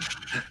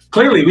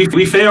 Clearly,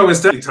 we fail with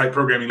static type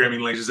programming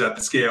languages at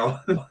the scale.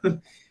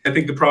 I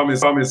think the problem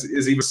is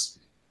even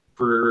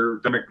for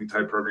dynamically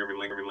type programming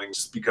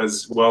languages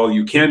because, well,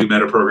 you can do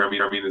meta programming,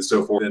 and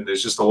so forth, and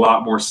there's just a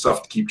lot more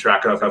stuff to keep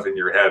track of in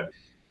your head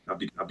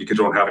because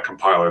you don't have a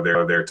compiler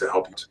there to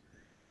help you.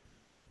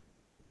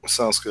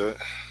 Sounds good.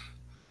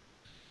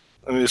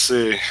 Let me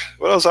see.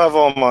 What else I have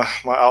on my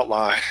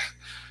outline?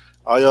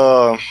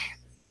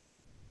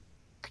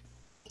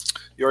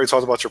 You already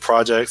talked about your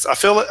projects. I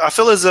feel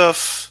as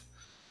if,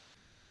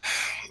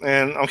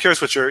 and I'm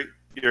curious what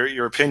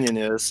your opinion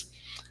is.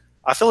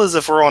 I feel as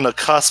if we're on the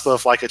cusp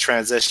of like a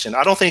transition.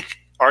 I don't think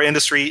our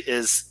industry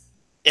is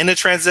in a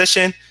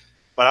transition,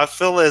 but I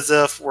feel as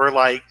if we're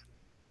like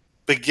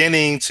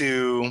beginning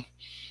to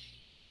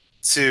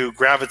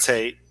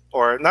gravitate,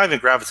 or not even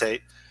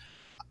gravitate.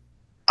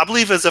 I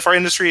believe as if our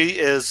industry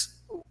is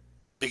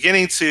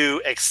beginning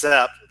to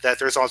accept that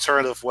there's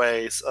alternative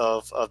ways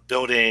of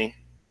building,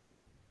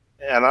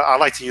 and I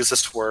like to use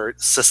this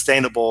word,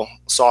 sustainable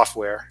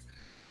software.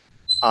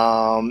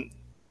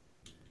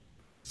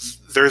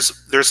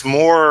 There's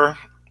more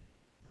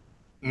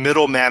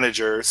middle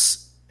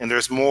managers and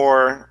there's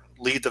more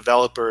lead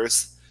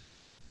developers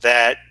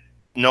that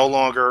no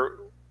longer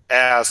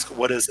ask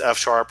what is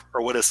F# or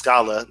what is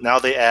Scala. Now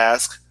they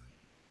ask,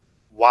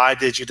 why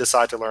did you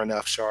decide to learn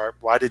F#?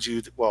 Why did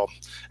you, well,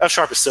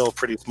 F# is still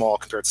pretty small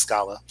compared to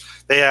Scala.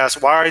 They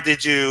ask, what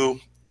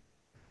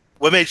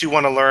made you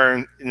want to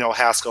learn,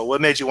 Haskell? What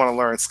made you want to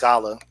learn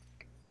Scala?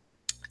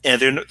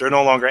 And they're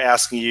no longer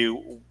asking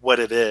you what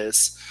it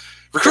is.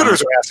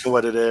 Recruiters are asking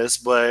what it is,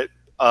 but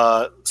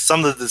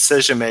some of the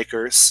decision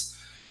makers,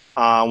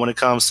 when it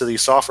comes to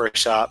these software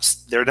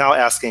shops, they're now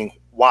asking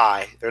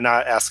why. They're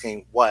not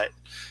asking what,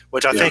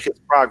 which I think is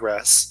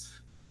progress.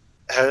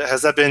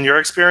 Has that been your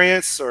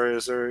experience, or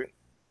is there?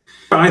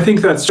 I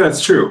think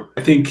that's true.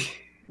 I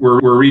think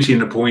we're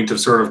reaching a point of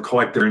sort of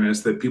collective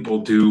awareness that people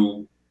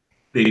do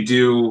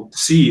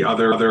see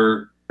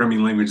other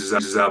programming languages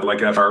out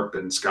like F#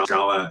 and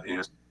Scala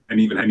and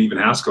even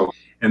Haskell,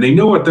 and they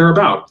know what they're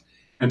about.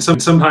 And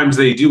sometimes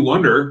they do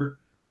wonder,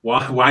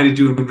 why did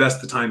you invest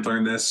the time to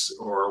learn this,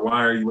 or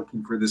why are you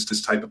looking for this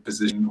type of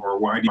position, or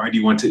why do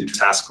you want to introduce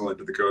Haskell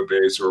into the code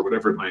base, or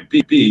whatever it might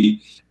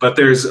be. But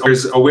there's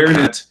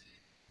awareness.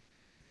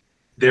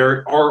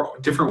 There are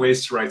different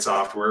ways to write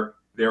software.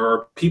 There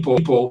are people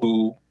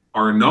who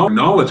are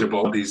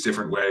knowledgeable of these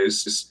different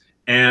ways,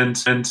 and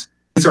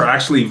these are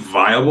actually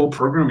viable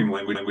programming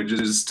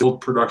languages to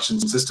build production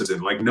systems in.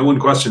 Like, no one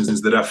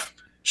questions that F#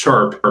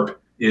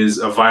 is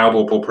a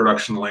viable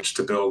production language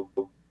to build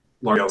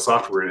large-scale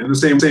software in the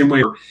same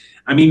way.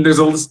 I mean, there's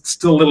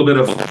still a little bit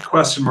of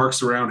question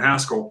marks around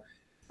Haskell.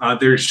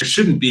 There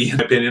shouldn't be, in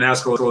my opinion.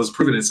 Haskell has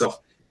proven itself,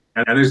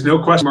 and there's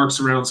no question marks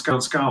around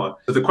Scala.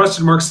 So the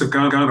question marks have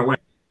gone away,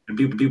 and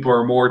people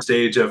are more at the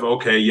stage of,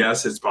 okay,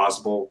 yes, it's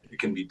possible, it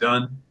can be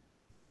done.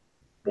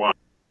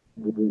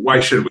 Why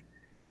should we?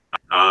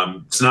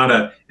 It's not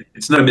a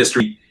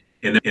mystery,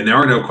 and there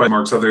are no question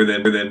marks other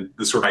than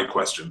the sort of right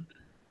question.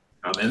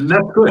 And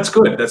that's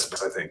good.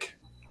 That's I think.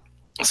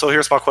 So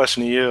here's my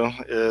question to you: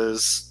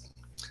 is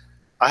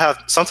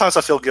sometimes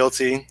I feel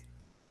guilty,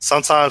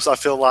 sometimes I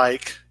feel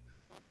like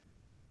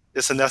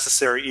it's a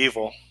necessary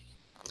evil.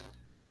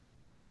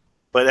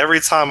 But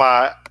every time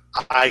I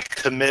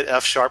commit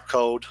F#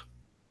 code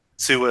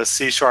to a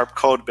C#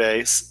 code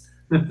base,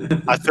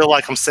 I feel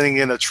like I'm sending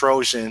in a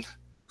Trojan,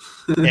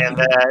 and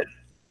that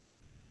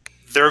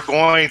they're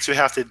going to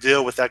have to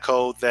deal with that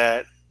code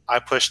that I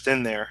pushed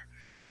in there.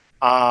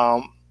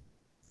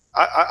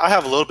 I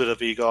have a little bit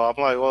of ego.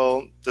 I'm like,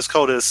 well, this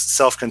code is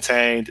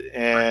self-contained,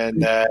 and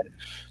that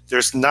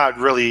there's not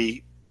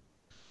really,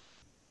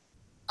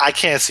 I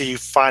can't see you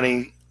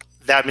finding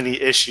that many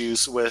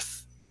issues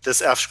with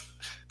this F,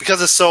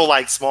 because it's so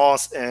like small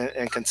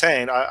and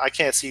contained. I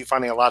can't see you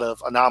finding a lot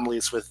of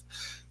anomalies with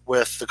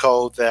the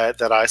code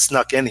that I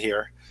snuck in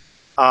here.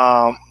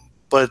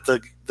 But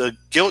the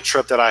guilt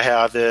trip that I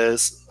have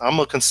is I'm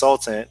a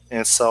consultant,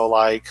 and so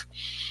like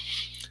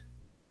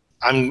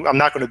I'm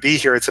not going to be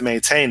here to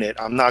maintain it.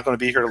 I'm not going to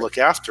be here to look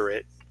after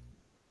it.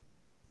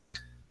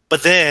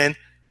 But then,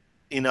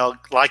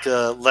 like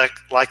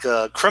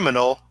a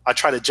criminal, I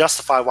try to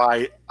justify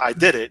why I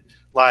did it.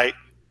 Like,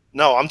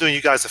 no, I'm doing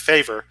you guys a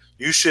favor.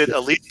 You should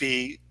at least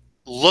be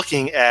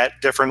looking at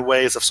different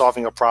ways of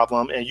solving a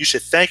problem, and you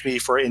should thank me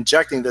for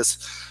injecting this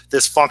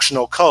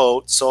functional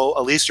code, so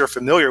at least you're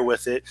familiar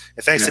with it.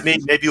 And thanks to me,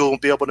 maybe you'll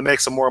be able to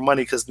make some more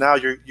money, because now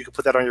you can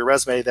put that on your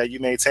resume that you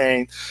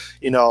maintain,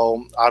 I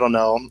don't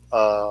know,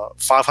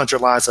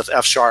 500 lines of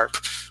F#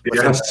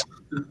 with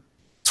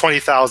 20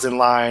 20,000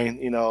 line,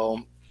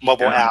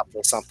 mobile app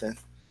or something.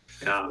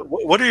 Yeah.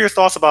 What are your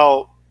thoughts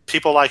about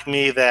people like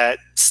me that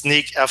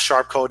sneak F#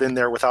 code in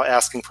there without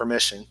asking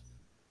permission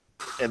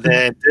and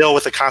then deal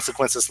with the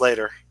consequences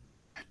later?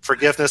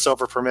 Forgiveness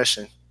over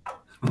permission.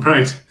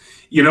 Right.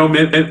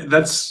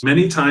 That's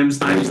many times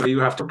that you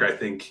have to work, I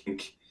think,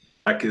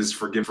 is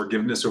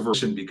forgiveness over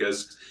permission,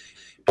 because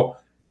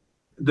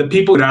the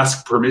people that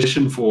ask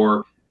permission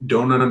for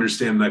don't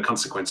understand the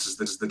consequences.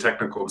 This is the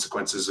technical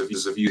consequences of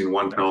using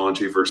one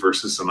technology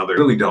versus another.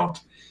 They really don't.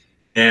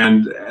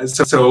 And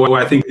so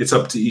I think it's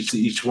up to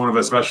each one of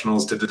us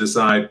professionals to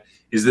decide,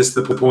 is this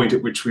the point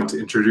at which we want to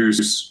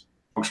introduce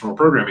functional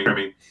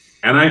programming?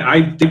 And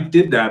I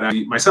did that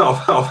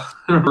myself. I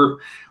remember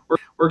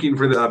working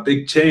for the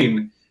big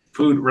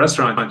food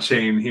restaurant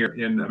chain here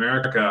in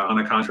America on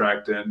a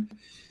contract, and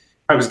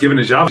I was given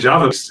a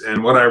Java,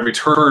 and what I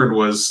returned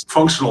was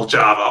functional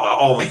Java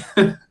only.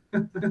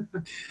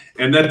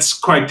 And that's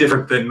quite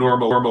different than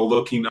normal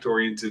looking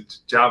oriented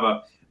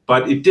Java,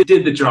 but it did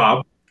the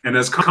job. And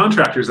as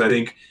contractors, I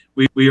think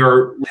we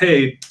are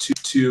paid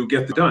to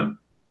get it done.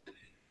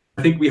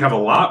 I think we have a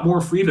lot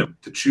more freedom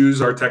to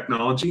choose our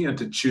technology and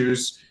to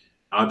choose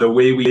the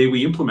way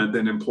we implement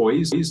than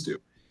employees do.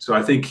 So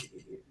I think,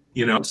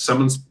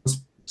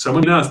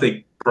 someone else,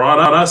 they brought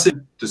us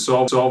in to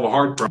solve a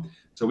hard problem.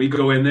 So we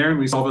go in there and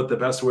we solve it the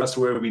best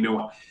way we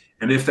know.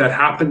 And if that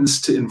happens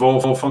to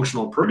involve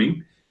functional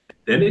programming,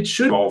 then it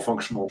should involve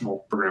functional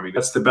programming.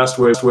 That's the best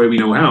way we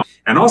know how.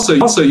 And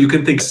also you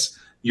can think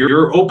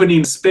you're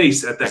opening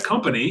space at that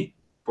company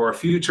for a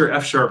future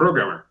F#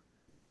 programmer.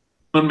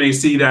 Someone may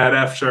see that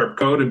F#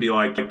 code and be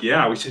like,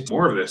 yeah, we should do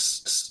more of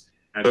this.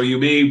 And so you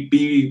may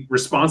be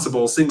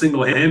responsible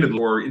single-handedly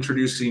for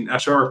introducing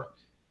F#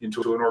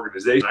 into an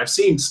organization. I've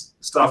seen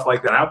stuff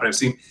like that happen. I've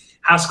seen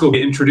Haskell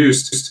get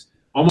introduced,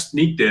 almost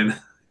sneaked in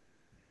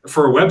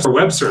for a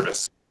web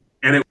service.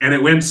 And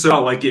it went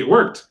so, like, it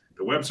worked.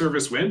 The web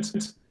service went,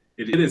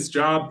 it did its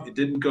job, it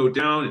didn't go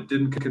down, it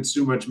didn't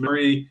consume much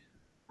memory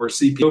or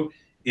CPU,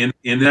 and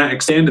that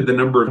expanded the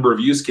number of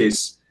use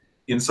cases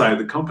inside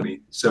the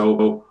company.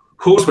 So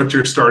who's what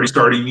you're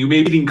starting? You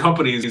may be meeting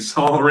companies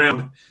all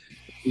around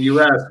the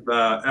US,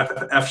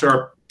 F#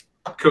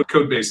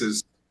 code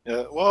bases.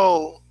 Yeah,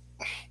 well,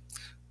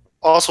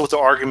 also with the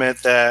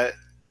argument that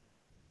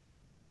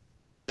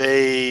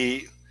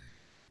they're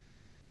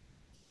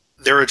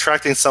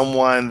attracting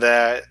someone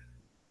that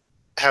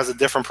has a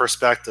different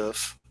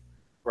perspective,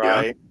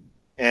 right?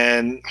 Yeah.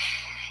 And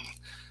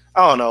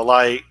I don't know,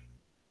 like,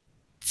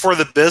 for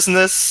the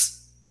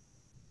business,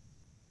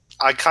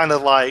 I kind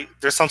of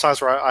there's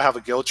sometimes where I have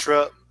a guilt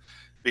trip,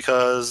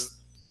 because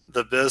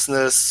the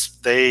business,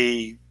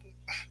 they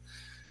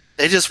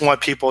just want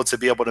people to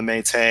be able to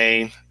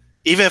maintain,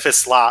 even if it's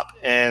slop.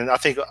 And I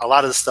think a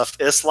lot of the stuff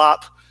is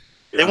slop.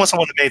 Yeah. They want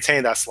someone to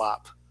maintain that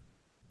slop.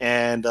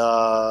 And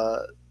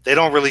they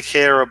don't really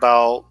care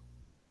about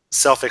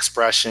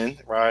self-expression,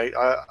 right?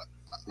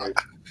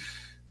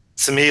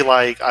 To me,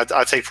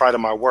 I take pride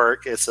in my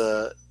work. This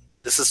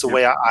is the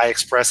way I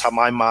express how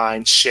my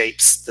mind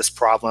shapes this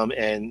problem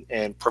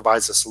and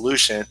provides a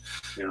solution.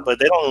 Yeah. But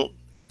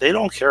they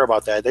don't care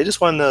about that. They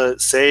just want to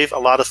save a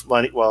lot of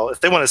money. Well, if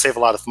they want to save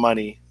a lot of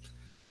money,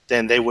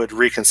 then they would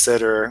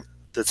reconsider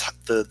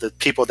the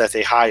people that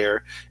they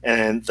hire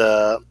and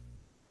the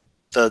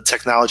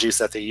technologies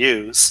that they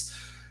use.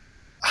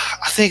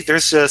 I think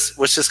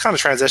which is kind of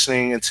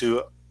transitioning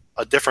into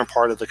a different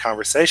part of the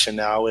conversation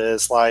now,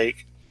 is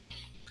like,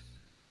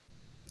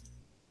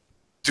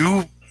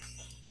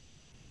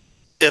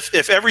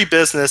 if every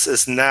business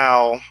is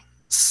now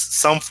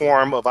some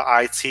form of an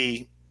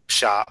IT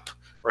shop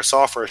or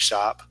software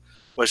shop,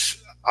 which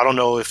I don't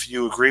know if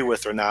you agree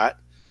with or not,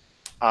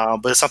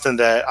 but it's something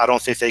that I don't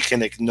think they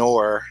can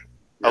ignore,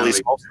 at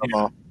least most of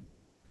them.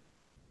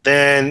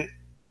 Then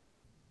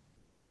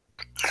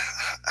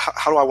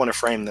how do I want to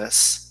frame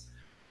this?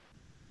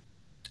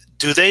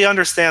 Do they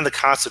understand the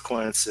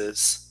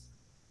consequences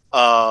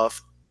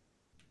of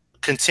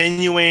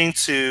continuing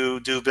to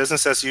do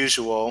business as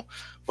usual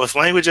with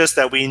languages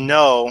that we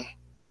know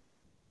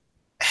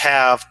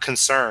have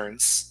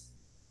concerns,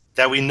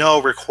 that we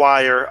know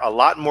require a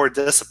lot more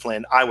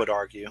discipline, I would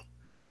argue?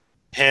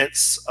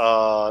 Hence,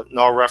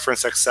 null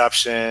reference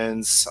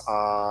exceptions.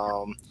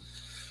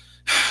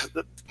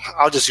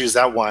 I'll just use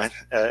that one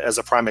as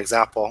a prime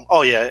example.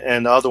 Oh, yeah,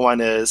 and the other one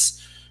is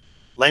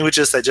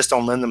languages that just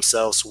don't lend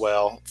themselves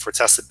well for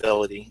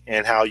testability,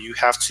 and how you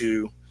have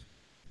to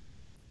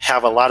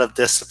have a lot of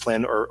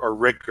discipline or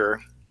rigor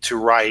to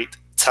write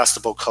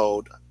testable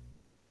code.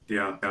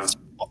 Yeah.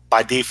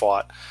 By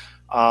default.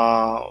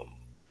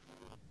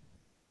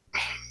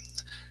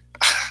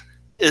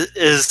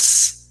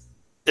 Is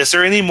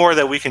there any more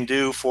that we can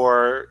do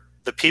for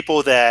the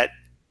people that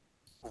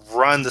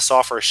run the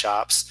software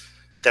shops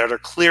that are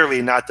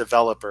clearly not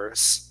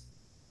developers?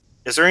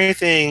 Is there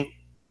anything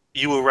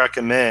you would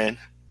recommend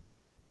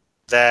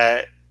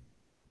that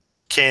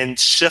can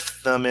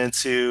shift them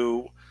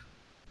into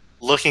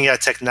looking at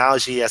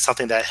technology as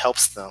something that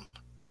helps them,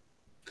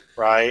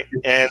 right?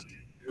 And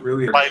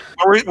really is. Like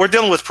we're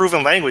dealing with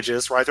proven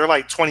languages, right? They're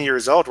like 20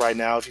 years old right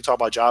now if you talk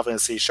about Java and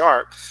C#.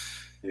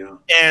 Yeah.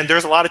 And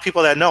there's a lot of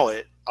people that know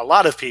it. A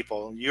lot of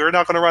people. You're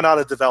not going to run out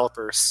of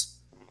developers.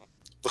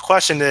 The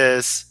question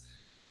is,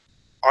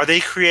 are they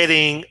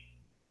creating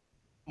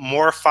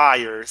more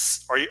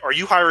fires? Are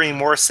you hiring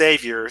more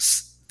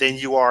saviors than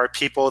you are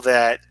people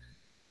that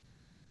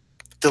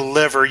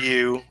deliver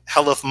you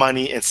hell of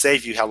money and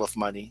save you hell of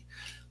money?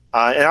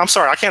 And I'm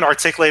sorry, I can't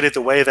articulate it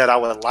the way that I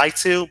would like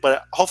to,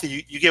 but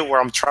hopefully you get where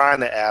I'm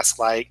trying to ask.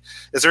 Like,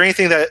 is there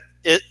anything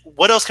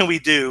what else can we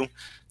do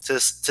to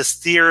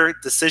steer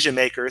decision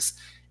makers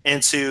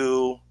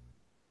into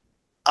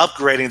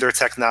upgrading their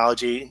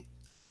technology,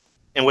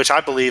 in which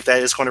I believe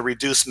that is going to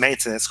reduce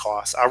maintenance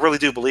costs? I really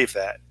do believe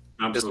that.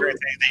 Absolutely. Is there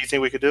anything that you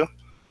think we could do?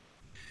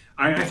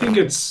 I think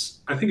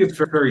it's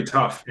very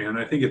tough, and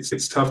I think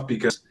it's tough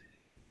because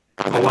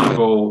a lot of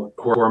people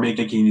who are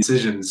making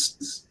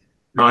decisions,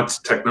 not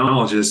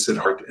technologists at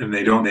heart, and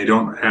they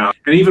don't have,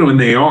 and even when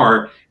they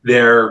are,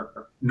 their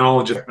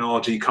knowledge of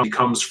technology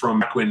comes from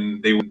back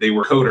when they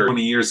were coders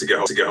 20 years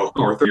ago,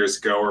 or 30 years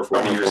ago, or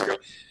 40 years ago,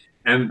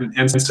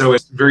 and so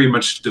it's very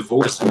much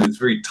divorced, and it's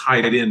very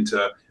tied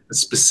into a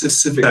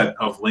specific set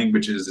of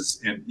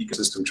languages and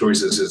ecosystem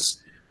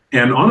choices.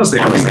 And honestly,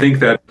 I think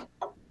that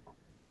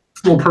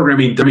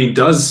programming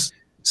does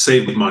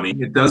save money.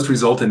 It does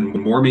result in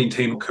more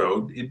maintainable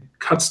code. It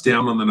cuts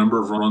down on the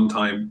number of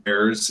runtime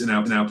errors in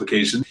an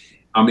application.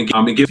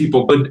 It gives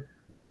people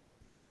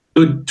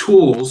good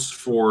tools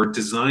for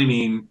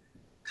designing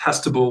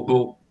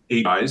testable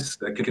APIs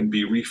that can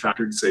be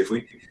refactored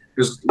safely.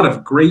 There's a lot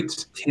of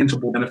great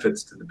tangible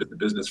benefits to the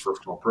business for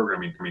functional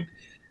programming. I mean,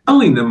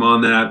 telling them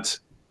on that,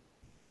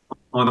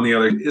 on the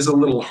other, is a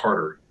little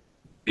harder,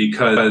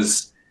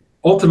 because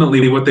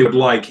ultimately what they would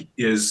like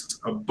is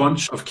a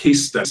bunch of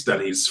case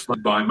studies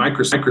by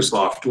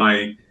Microsoft,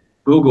 by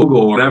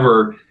Google,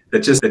 whatever, that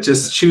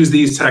just choose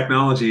these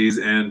technologies,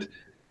 and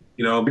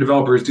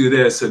developers do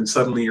this, and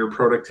suddenly your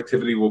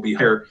productivity will be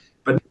higher.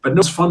 But no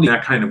one's funding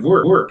that kind of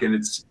work, and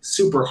it's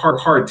super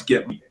hard to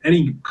get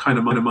any kind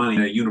of money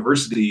in a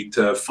university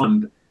to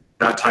fund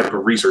that type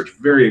of research.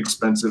 Very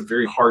expensive,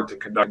 very hard to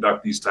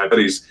conduct these type of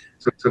studies.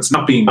 So it's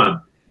not being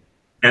done,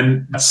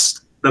 and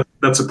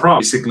that's a problem.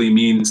 Basically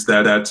means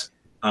that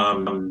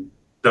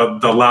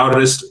the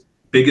loudest,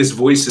 biggest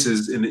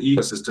voices in the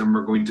ecosystem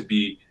are going to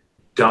be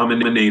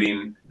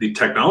dominating the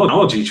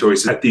technology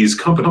choices at these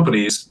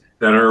companies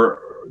that are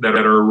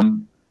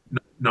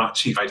not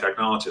chief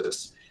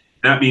technologists.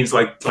 That means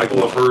like people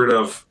have heard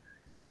of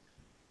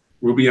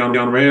Ruby on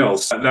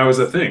Rails. That was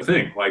a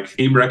thing. Like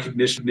name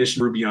recognition,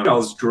 Ruby on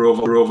Rails drove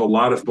a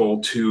lot of people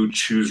to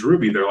choose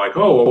Ruby. They're like,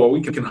 oh, well,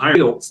 we can hire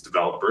Rails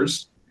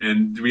developers.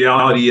 And the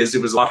reality is,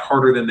 it was a lot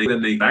harder than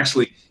they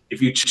actually.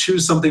 If you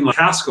choose something like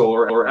Haskell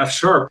or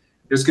F#,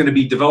 there's going to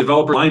be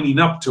developers lining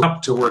up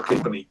to work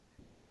company,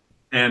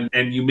 and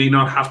you may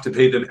not have to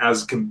pay them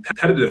as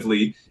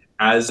competitively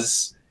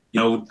as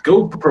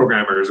Go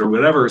programmers or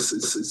whatever.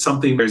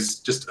 Something, there's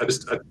just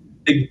a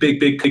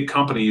big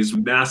companies,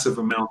 massive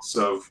amounts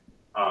of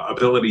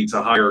ability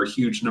to hire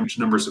huge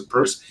numbers of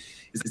persons.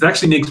 It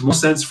actually makes more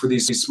sense for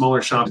these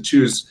smaller shops to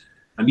choose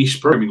a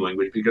niche programming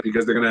language,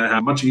 because they're going to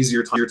have much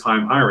easier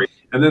time hiring,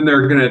 and then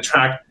they're going to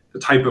attract the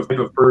type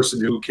of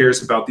person who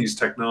cares about these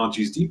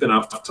technologies deep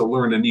enough to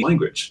learn a new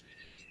language.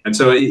 And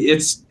so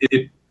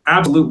it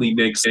absolutely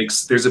makes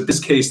there's a business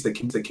case that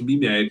can be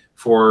made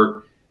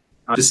for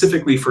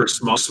specifically for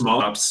small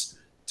apps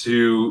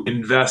to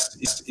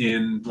invest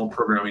in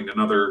programming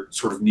and other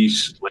sort of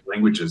niche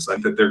languages. I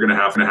think that they're going to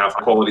have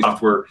quality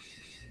software,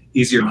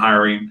 easier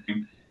hiring.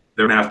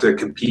 They're going to have to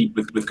compete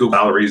with Google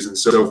salaries and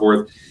so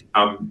forth,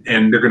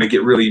 and they're going to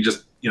get really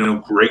just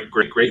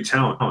great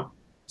talent.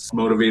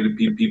 Motivated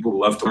people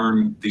who love to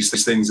learn these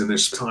things in their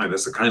time.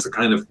 That's the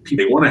kind of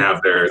people they want to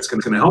have there. It's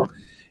going to help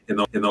in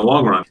the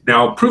long run.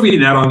 Now, proving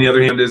that, on the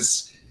other hand,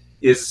 is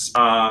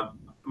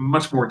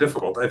much more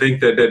difficult. I think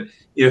that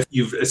if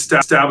you've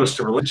established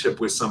a relationship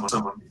with someone,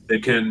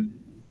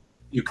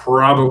 you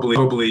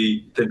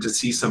probably tend to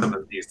see some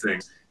of these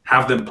things.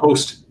 Have them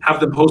post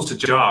a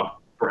job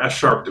for F#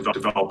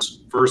 developers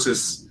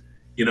versus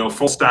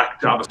full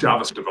stack Java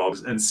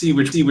developers, and see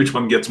which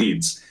one gets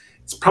leads.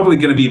 It's probably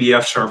going to be the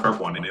F#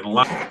 one, and in a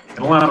lot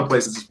of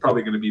places, it's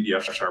probably going to be the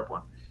F#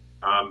 one.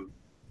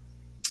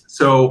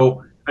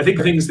 So I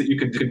think things that you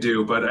can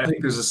do, but I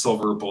think there's a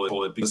silver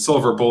bullet. The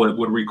silver bullet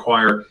would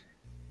require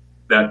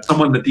that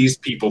someone that these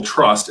people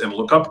trust and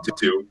look up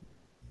to,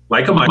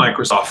 like a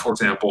Microsoft, for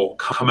example,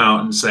 come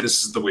out and say,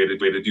 this is the way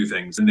to do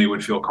things, and they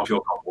would feel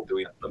comfortable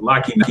doing it. But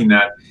lacking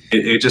that,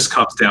 it just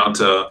comes down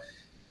to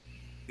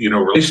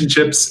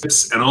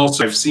relationships. And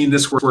also, I've seen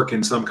this work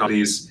in some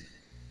companies.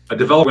 A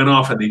developer went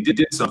off and they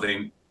did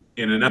something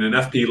in an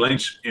FP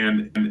language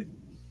and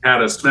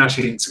had a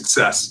smashing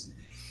success,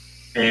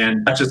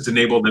 and that just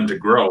enabled them to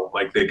grow.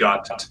 Like, they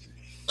got to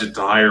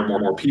hire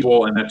more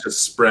people, and that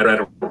just spread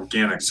out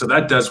organic. So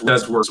that does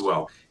work as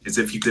well. Is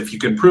if you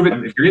can prove it,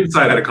 if you're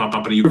inside at a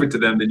company, you prove it to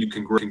them, then you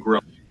can grow.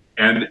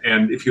 And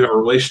if you have a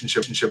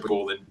relationship with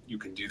people, then you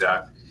can do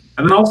that.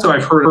 And then also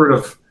I've heard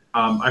of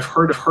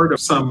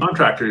some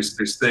contractors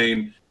they're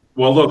saying,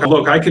 well,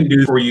 look, I can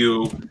do for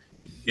you,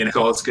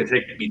 so it's going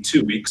to take me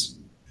 2 weeks.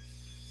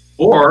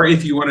 Or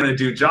if you want to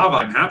do Java,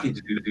 I'm happy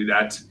to do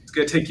that. It's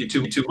going to take you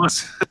two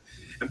months.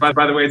 And by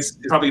the way, it's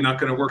probably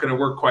not going to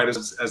work quite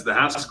as the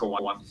Haskell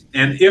one.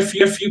 And if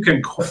you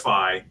can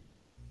quantify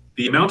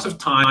the amount of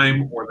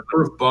time or the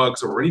number of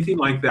bugs or anything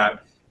like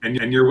that,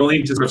 and you're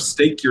willing to sort of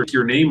stake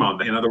your name on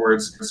that. In other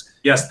words,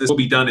 yes, this will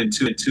be done in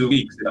two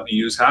weeks. If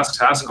you use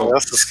Haskell, well,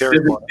 that's the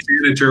scary one. The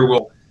manager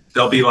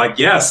they'll be like,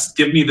 yes,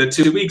 give me the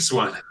 2 weeks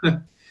one.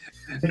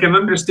 They can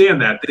understand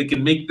that. They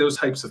can make those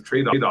types of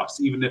trade-offs,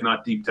 even if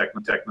not deep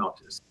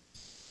technologists.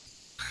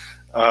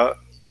 I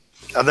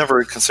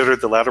never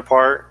considered the latter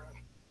part.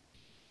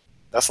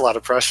 That's a lot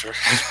of pressure.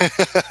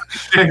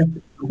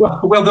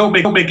 well, don't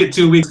make it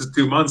 2 weeks or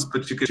 2 months,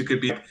 but you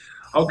could be,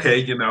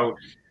 okay,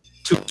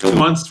 2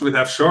 months with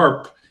F#,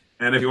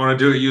 and if you want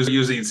to do it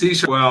using C#,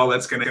 well,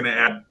 that's going to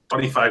add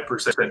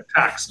 25%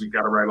 tax. You've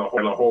got to write a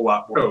whole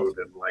lot more code,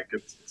 and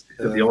it's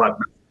going to be a lot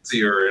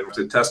easier and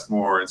to test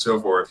more and so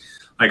forth.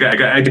 I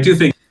do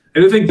think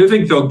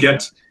they'll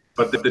get,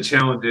 but the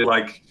challenge is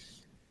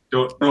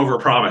don't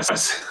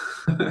overpromise.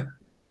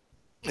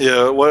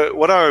 Yeah,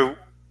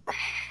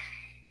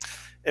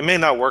 it may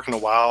not work in a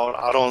while.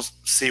 I don't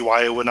see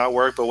why it would not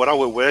work, but what I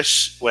would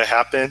wish would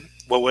happen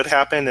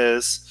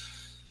is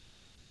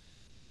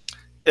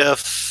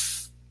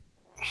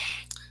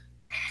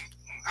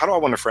how do I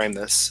want to frame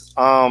this?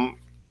 Let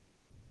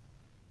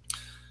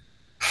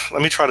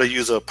me try to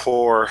use a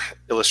poor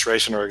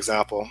illustration or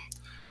example.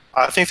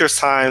 I think there's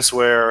times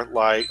where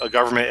a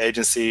government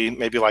agency,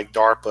 maybe like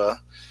DARPA,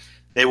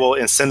 they will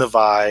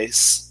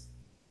incentivize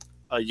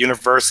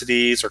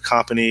universities or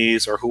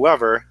companies or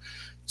whoever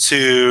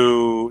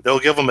they'll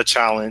give them a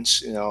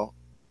challenge,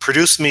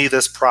 produce me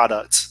this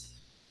product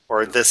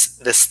or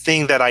this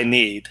thing that I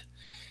need.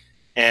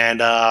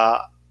 And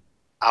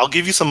I'll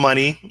give you some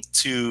money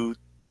to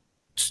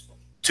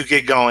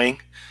get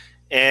going.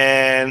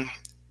 And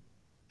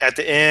at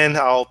the end,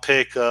 I'll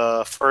pick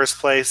first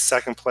place,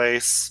 second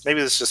place.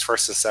 Maybe it's just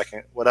first and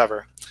second,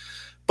 whatever.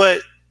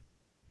 And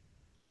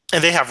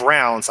they have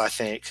rounds, I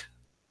think.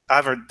 I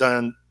haven't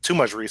done too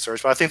much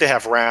research, but I think they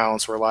have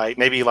rounds where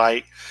maybe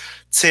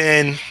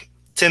 10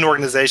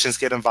 organizations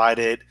get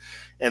invited,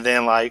 and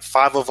then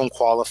 5 of them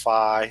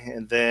qualify,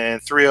 and then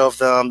 3 of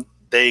them,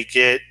 they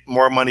get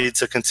more money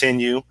to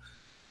continue.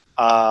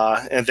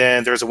 And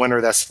then there's a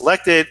winner that's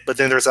selected, but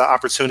then there's an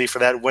opportunity for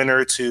that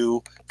winner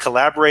to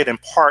collaborate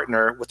and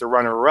partner with the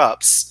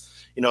runner-ups,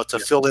 to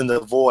fill in the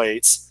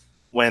voids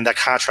when that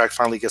contract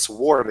finally gets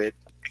awarded.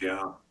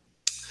 Yeah.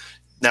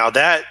 Now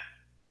the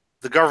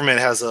government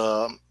has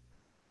a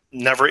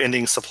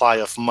never-ending supply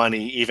of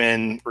money,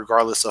 even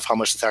regardless of how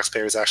much the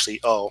taxpayers actually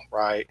owe,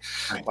 right?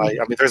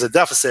 There's a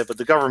deficit, but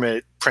the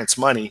government prints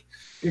money.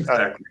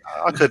 Exactly.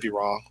 I could be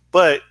wrong,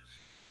 but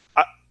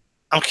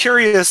I'm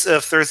curious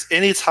if there's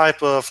any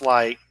type of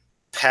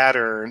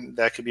pattern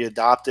that could be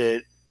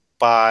adopted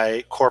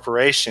by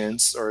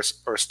corporations or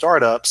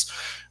startups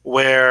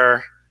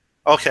where,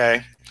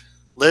 okay,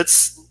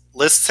 let's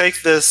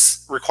take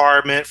this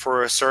requirement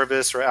for a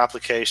service or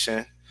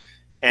application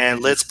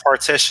and let's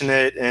partition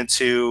it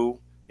into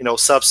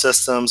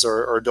subsystems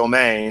or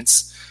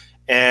domains,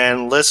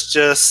 and let's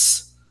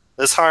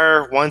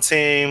hire one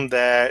team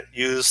that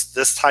use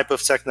this type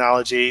of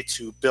technology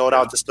to build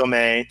out this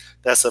domain.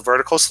 That's a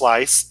vertical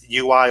slice,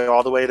 UI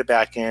all the way to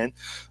back end.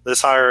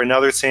 Let's hire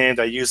another team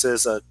that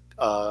uses I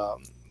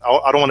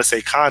don't want to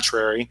say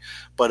contrary,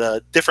 but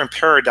a different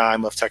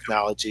paradigm of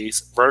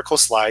technologies, vertical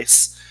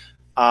slice.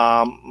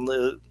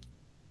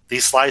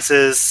 These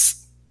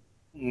slices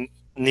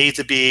need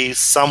to be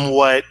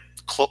somewhat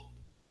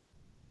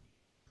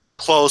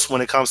close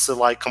when it comes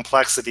to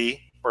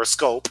complexity or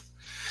scope.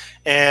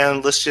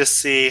 And let's just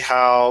see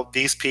how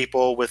these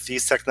people with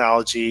these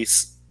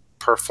technologies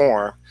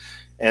perform.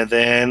 And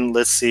then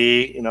let's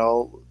see,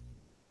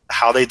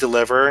 how they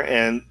deliver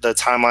and the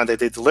timeline that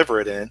they deliver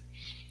it in.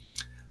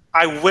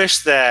 I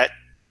wish that,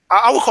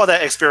 I would call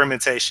that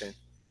experimentation.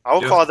 I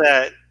would call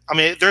that,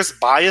 there's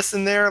bias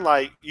in there.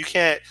 You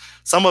can't,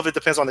 some of it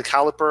depends on the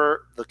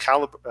caliber of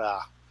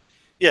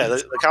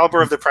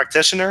the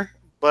practitioner.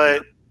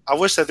 But I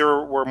wish that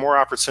there were more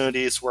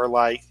opportunities where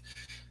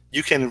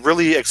you can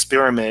really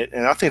experiment.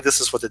 And I think this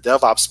is what the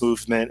DevOps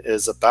movement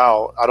is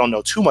about. I don't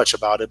know too much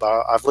about it,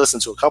 but I've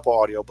listened to a couple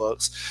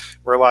audiobooks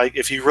where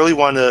if you really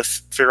want to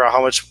figure out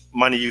how much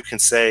money you can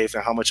save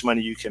and how much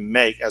money you can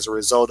make as a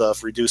result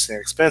of reducing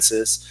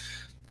expenses,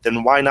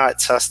 then why not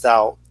test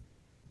out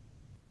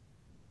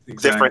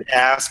different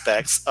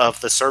aspects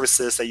of the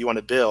services that you want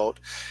to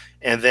build?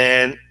 And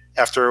then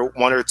after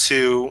 1 or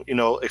 2,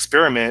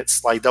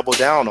 experiments, double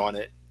down on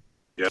it.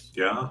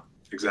 Yeah,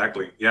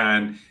 exactly. Yeah,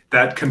 and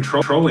that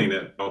controlling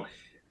it,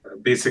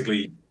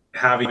 basically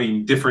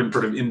having different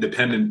sort of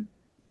independent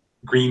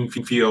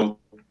greenfield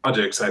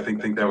projects, I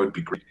think that would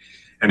be great.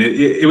 And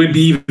it would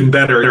be even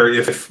better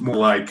if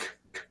more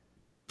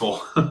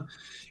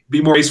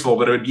be more graceful,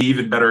 but it would be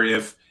even better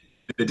if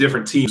the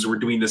different teams were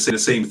doing the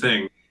same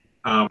thing.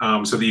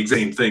 So the exact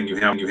same thing. You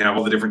have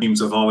all the different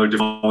teams with all their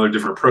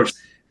different approaches,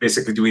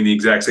 basically doing the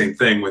exact same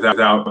thing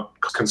without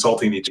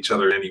consulting each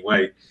other in any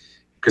way.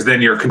 Because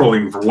then you're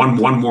controlling for one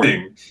more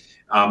thing.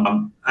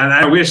 And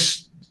I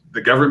wish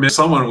the government,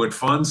 someone would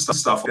fund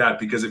stuff like that,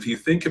 because if you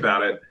think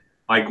about it,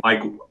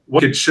 like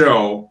what could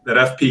show that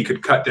FP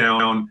could cut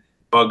down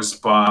bugs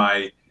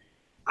by,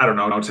 I don't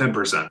know,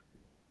 10%,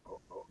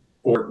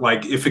 or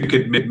like if it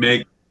could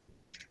make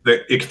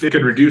if it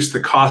could reduce the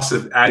cost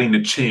of adding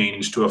a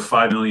change to a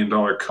 $5 million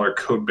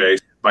code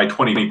base by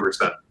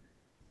 20%.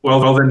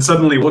 Well, then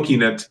suddenly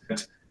looking at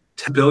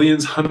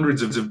billions,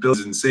 hundreds of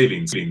billions in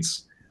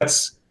savings.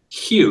 That's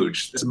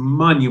huge. It's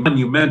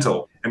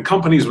monumental. And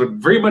companies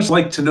would very much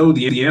like to know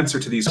the answer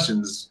to these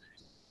questions,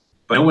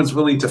 but no one's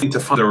willing to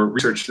fund the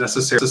research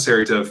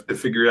necessary to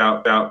figure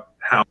out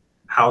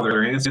how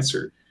they're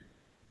answered.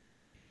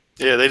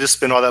 Yeah, they just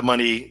spend all that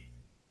money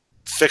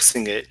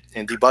fixing it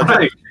and debugging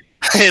Right.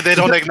 it. They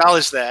don't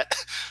acknowledge that.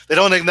 They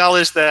don't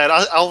acknowledge that.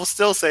 I will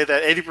still say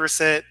that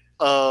 80%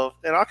 of,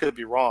 and I could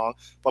be wrong,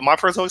 but my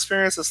personal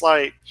experience is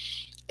like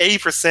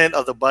 80%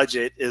 of the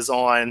budget is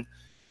on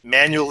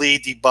manually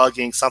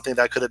debugging something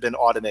that could have been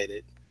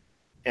automated.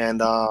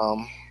 And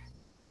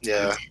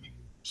yeah,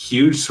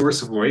 huge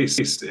source of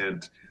waste.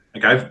 And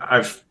like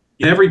I've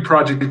in every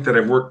project that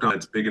I've worked on,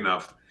 it's big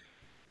enough.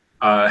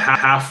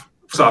 Half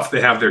off,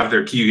 they have their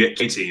QA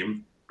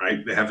team,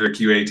 right? They have their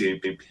QA team,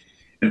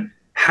 and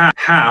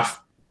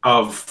half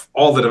of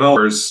all the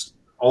developers,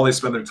 all they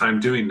spend their time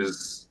doing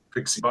is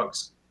fixing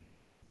bugs.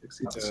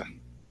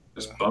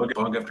 Just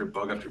bug after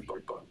bug after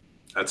bug.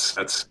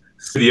 That's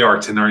the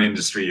art in our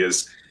industry.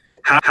 Is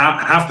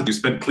half the you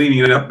spend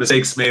cleaning up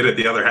mistakes made at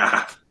the other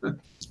half.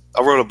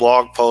 I wrote a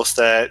blog post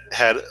that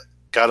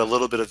got a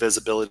little bit of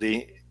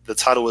visibility. The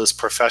title was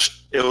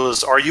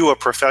 "Are you a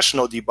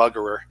professional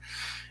debugger?"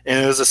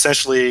 And it was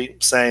essentially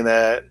saying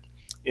that,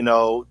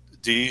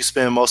 do you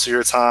spend most of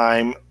your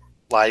time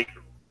like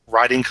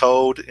writing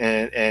code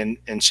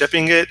and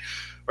shipping it,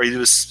 or do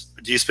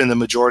you spend the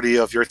majority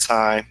of your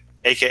time,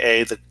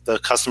 aka the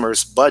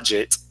customer's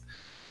budget,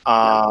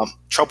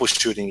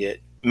 troubleshooting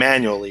it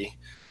manually,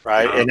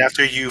 right? And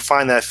after you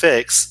find that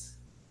fix,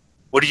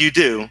 what do?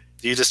 Do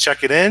you just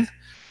check it in,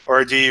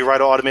 or do you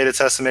write an automated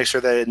test to make sure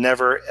that it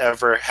never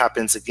ever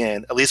happens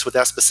again, at least with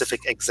that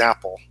specific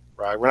example,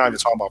 right? We're not even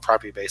talking about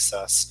property-based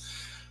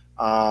tests.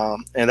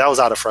 And that was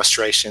out of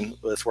frustration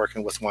with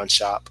working with one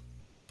shop.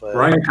 But,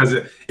 right, because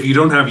if you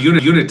don't have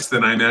units,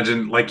 then I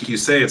imagine, like you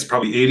say, it's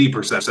probably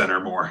 80%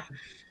 or more.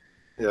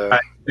 Yeah.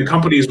 The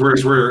companies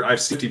where I've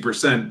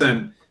 50%,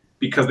 then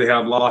because they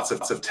have lots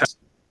of tests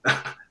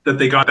that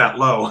they got that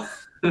low.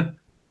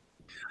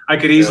 I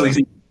could easily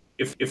see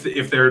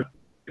if they're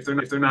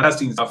not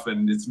testing stuff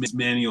and it's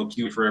manual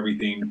queue for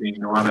everything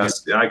being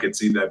honest, I could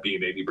see that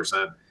being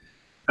 80%.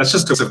 That's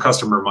just because of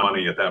customer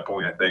money at that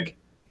point, I think.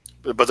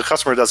 But the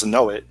customer doesn't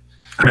know it.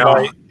 No.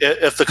 Right?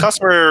 If the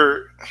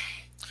customer,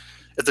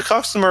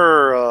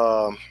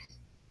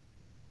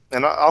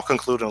 and I'll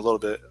conclude in a little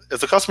bit. If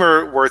the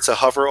customer were to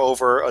hover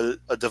over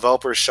a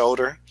developer's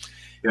shoulder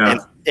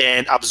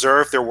and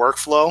observe their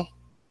workflow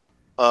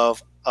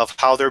of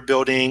how they're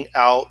building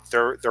out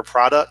their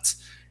product,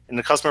 and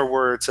the customer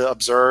were to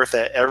observe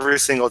that every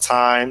single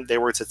time they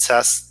were to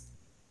test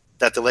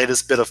that the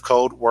latest bit of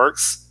code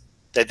works,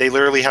 that they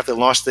literally have to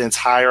launch the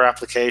entire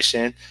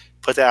application,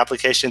 put the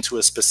application to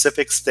a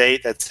specific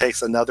state that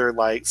takes another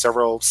like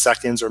several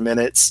seconds or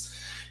minutes,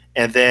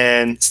 and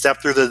then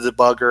step through the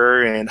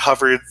debugger and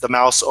hover the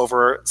mouse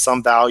over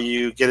some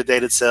value, get a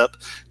data tip,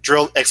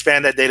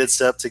 expand that data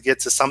tip to get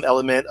to some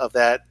element of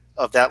that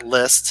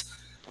list.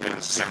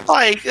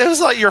 Like, it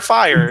was like, you're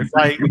fired.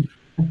 Like,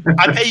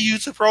 I pay you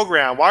to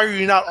program. Why are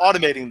you not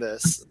automating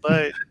this?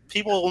 But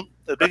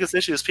the biggest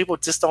issue is people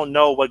just don't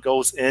know what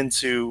goes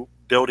into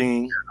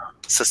building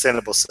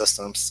sustainable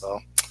systems. So,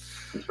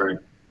 that's right.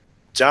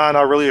 John,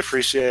 I really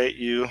appreciate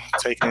you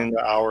taking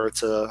the hour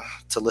to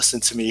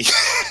listen to me. No,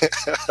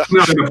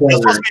 it's been a pleasure. It's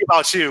supposed to be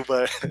about you,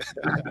 but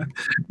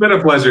it's been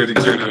a pleasure to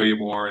get to know you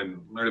more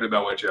and learn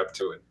about what you're up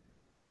to,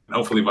 and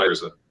hopefully vice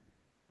versa.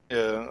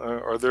 Yeah.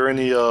 Are there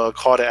any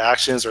call to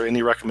actions or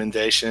any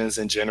recommendations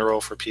in general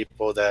for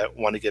people that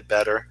want to get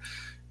better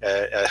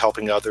at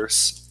helping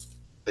others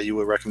that you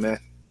would recommend?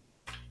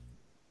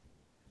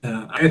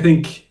 I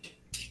think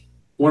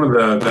one of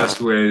the best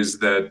ways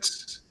that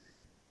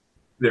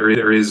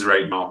there is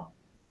right now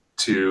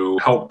to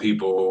help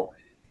people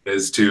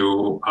is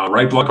to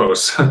write blog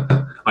posts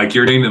like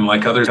you're doing and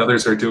like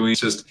others are doing.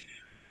 Just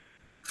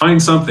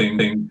find something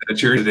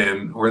that you're interested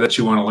in or that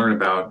you want to learn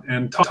about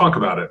and talk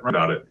about it, write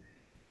about it.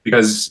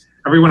 Because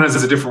everyone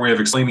has a different way of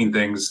explaining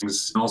things.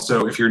 And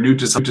also, if you're new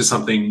to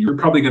something, you're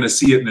probably going to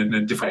see it in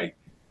a different way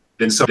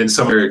than someone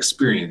very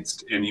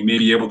experienced. And you may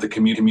be able to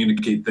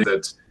communicate things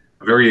that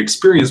a very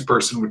experienced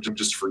person would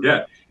just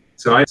forget.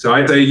 So I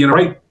say,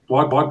 write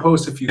blog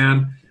posts if you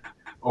can,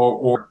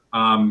 or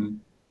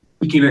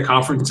speaking at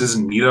conferences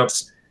and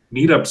meetups.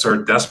 Meetups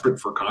are desperate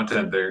for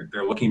content. They're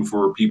looking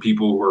for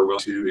people who are willing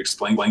to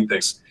explain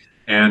things.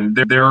 And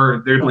there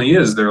definitely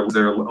is. There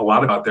are a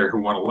lot out there who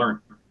want to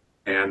learn.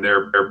 and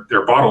they're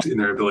bottled in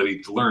their ability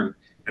to learn.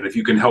 And if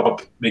you can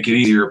help make it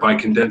easier by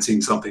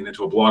condensing something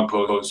into a blog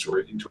post or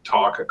into a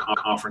talk, a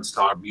conference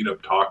talk,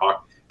 meetup talk,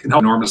 it can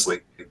help enormously.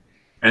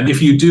 And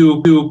if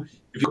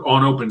you're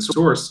on open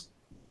source,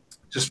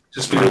 just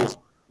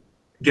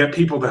get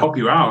people to help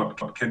you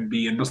out can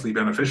be enormously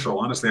beneficial.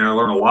 Honestly, I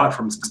learn a lot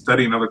from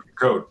studying other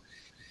code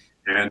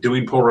and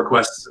doing pull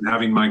requests and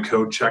having my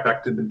code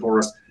checked in pull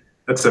requests.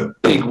 That's a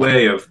big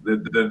way of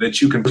that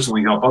you can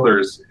personally help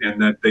others and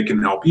that they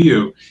can help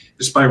you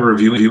just by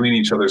reviewing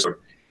each other's code.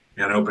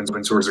 And open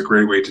source is a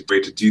great way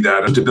to do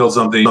that, and to build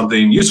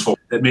something useful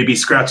that maybe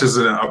scratches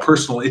a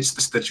personal itch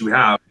that you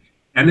have.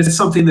 And it's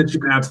something that you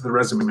can add to the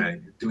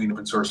resume. Doing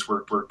open source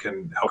work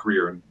can help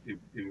career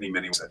in many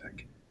ways, I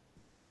think.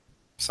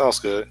 Sounds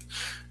good.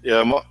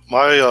 Yeah,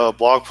 my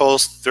blog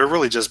posts, they're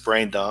really just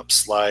brain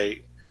dumps.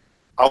 Like,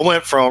 I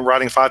went from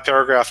writing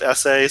 5-paragraph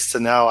essays to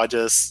now I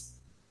just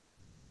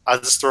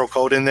throw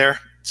code in there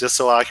just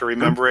so I can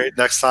remember it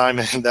next time,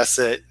 and that's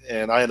it.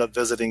 And I end up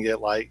visiting it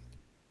like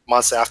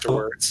months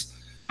afterwards.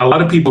 A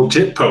lot of people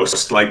JIT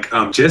post, like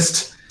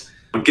Gist,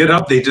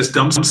 GitHub, they just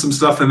dump some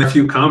stuff in a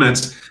few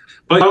comments,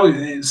 but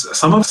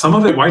some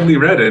of it widely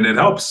read and it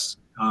helps.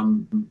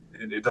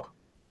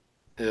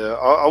 Yeah,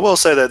 I will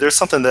say that there's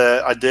something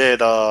that I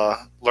did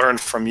learn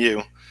from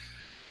you.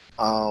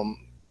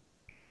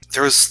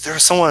 There was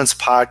someone's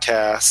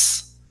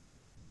podcast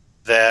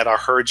that I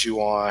heard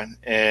you on,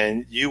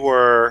 and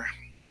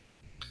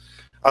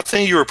I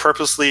think you were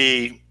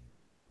purposely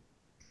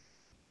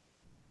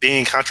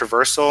being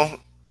controversial,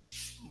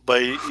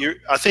 but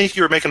I think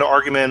you were making an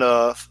argument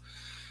of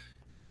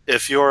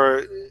if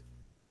your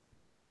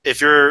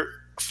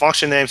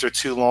function names are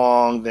too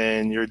long,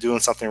 then you're doing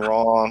something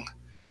wrong.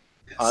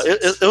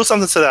 It was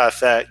something to that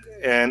effect,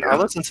 and I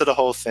listened to the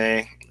whole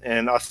thing,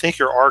 and I think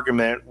your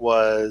argument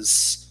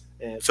was,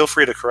 and feel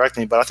free to correct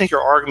me, but I think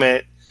your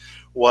argument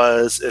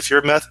was if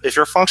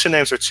your function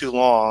names are too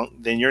long,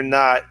 then you're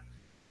not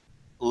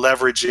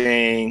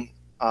leveraging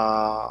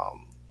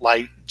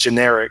like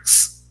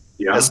generics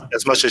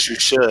as much as you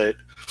should.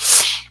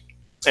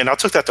 And I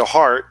took that to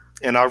heart,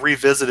 and I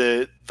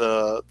revisited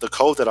the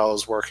code that I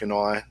was working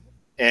on,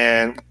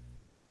 and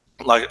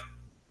like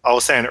I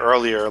was saying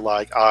earlier,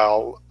 like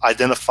I'll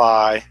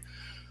identify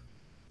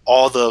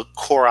all the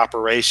core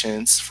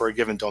operations for a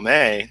given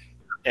domain,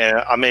 and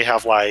I may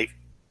have like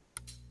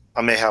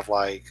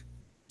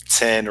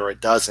 10 or a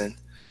dozen,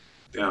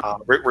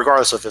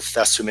 regardless of if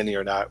that's too many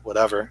or not,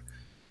 whatever.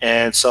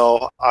 And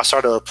so I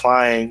started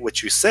applying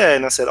what you said,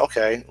 and I said,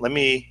 okay, let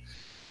me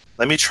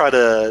try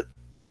to,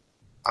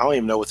 I don't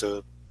even know what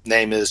the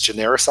name is,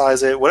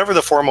 genericize it, whatever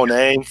the formal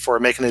name for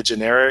making it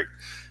generic.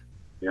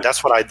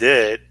 That's what I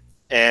did.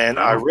 And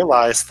I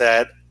realized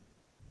that,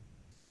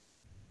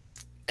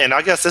 and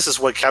I guess this is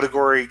what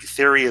category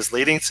theory is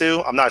leading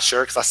to. I'm not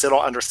sure because I still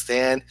don't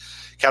understand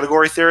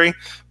category theory.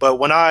 But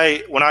when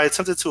I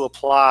attempted to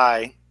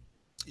apply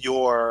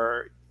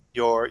your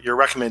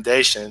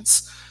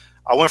recommendations,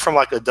 I went from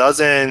like a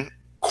dozen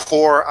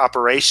core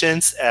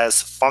operations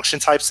as function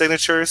type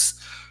signatures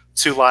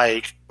to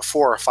like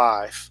 4 or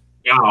 5.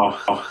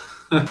 Wow,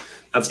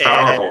 that's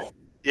powerful.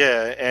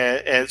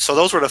 And so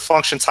those were the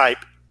function type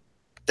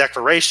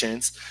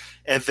declarations,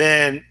 and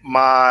then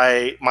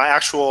my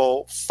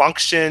actual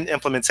function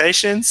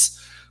implementations,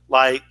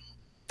 like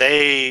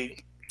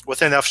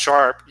within F#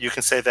 you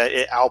can say that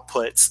it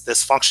outputs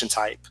this function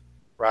type,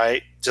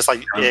 right? Just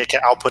like it can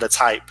output a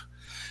type,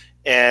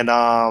 and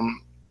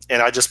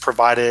I just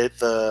provided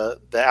the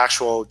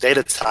actual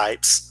data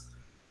types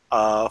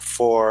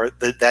for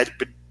that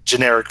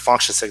generic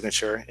function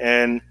signature,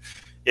 and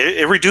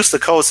it reduced the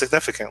code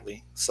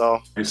significantly.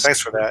 So thanks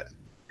for that.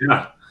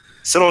 Yeah.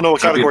 Still don't know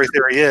what category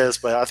theory is,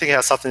 but I think it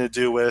has something to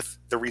do with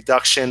the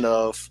reduction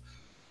of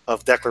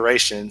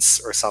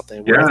declarations or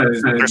something. Yeah,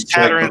 there's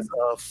patterns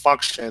of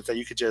functions that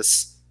you could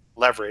just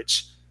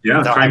leverage.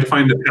 Yeah, trying to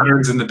find the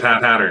patterns in the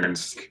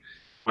patterns.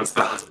 What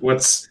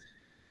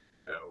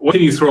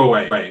can you throw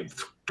away?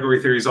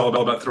 Category theory is all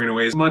about throwing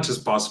away as much as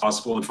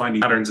possible and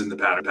finding patterns in the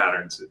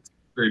patterns. It's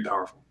very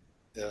powerful.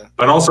 Yeah.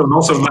 But also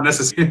not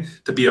necessary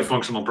to be a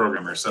functional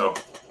programmer. So.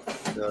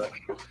 Yeah.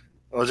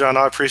 Well, John,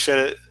 I appreciate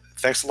it.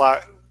 Thanks a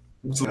lot.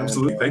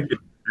 Absolutely, thank you.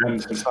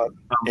 And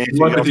good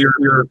luck with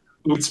your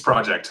OOTS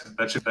project.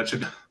 That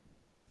should.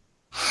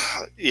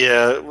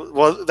 Yeah,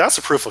 well, that's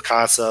a proof of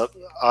concept.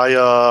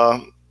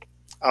 I'm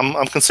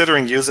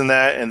considering using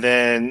that, and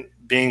then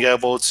being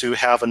able to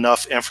have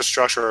enough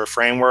infrastructure or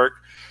framework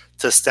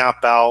to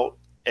stamp out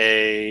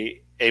a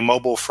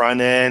mobile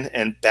front end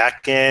and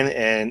back end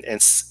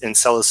and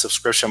sell a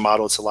subscription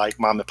model to like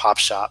mom and pop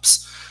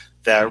shops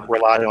that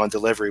rely on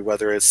delivery,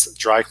 whether it's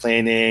dry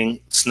cleaning,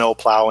 snow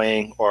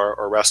plowing,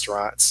 or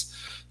restaurants.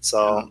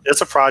 So it's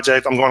a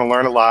project I'm going to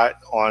learn a lot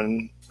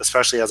on,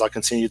 especially as I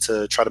continue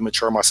to try to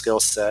mature my skill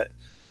set.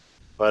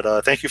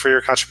 But thank you for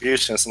your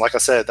contributions. And like I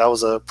said, that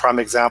was a prime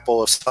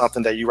example of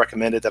something that you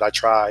recommended that I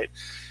tried.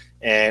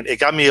 And it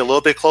got me a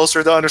little bit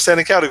closer to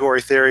understanding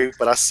category theory,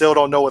 but I still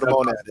don't know what a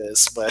monad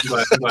is. But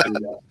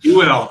you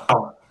will.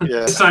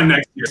 Yeah. This time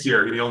next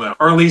year, you'll know.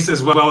 Or at least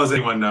as well as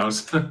anyone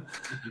knows.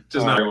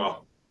 Just not very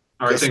well.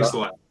 All right, thanks a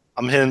lot.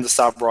 I'm hitting the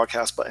stop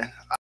broadcast button.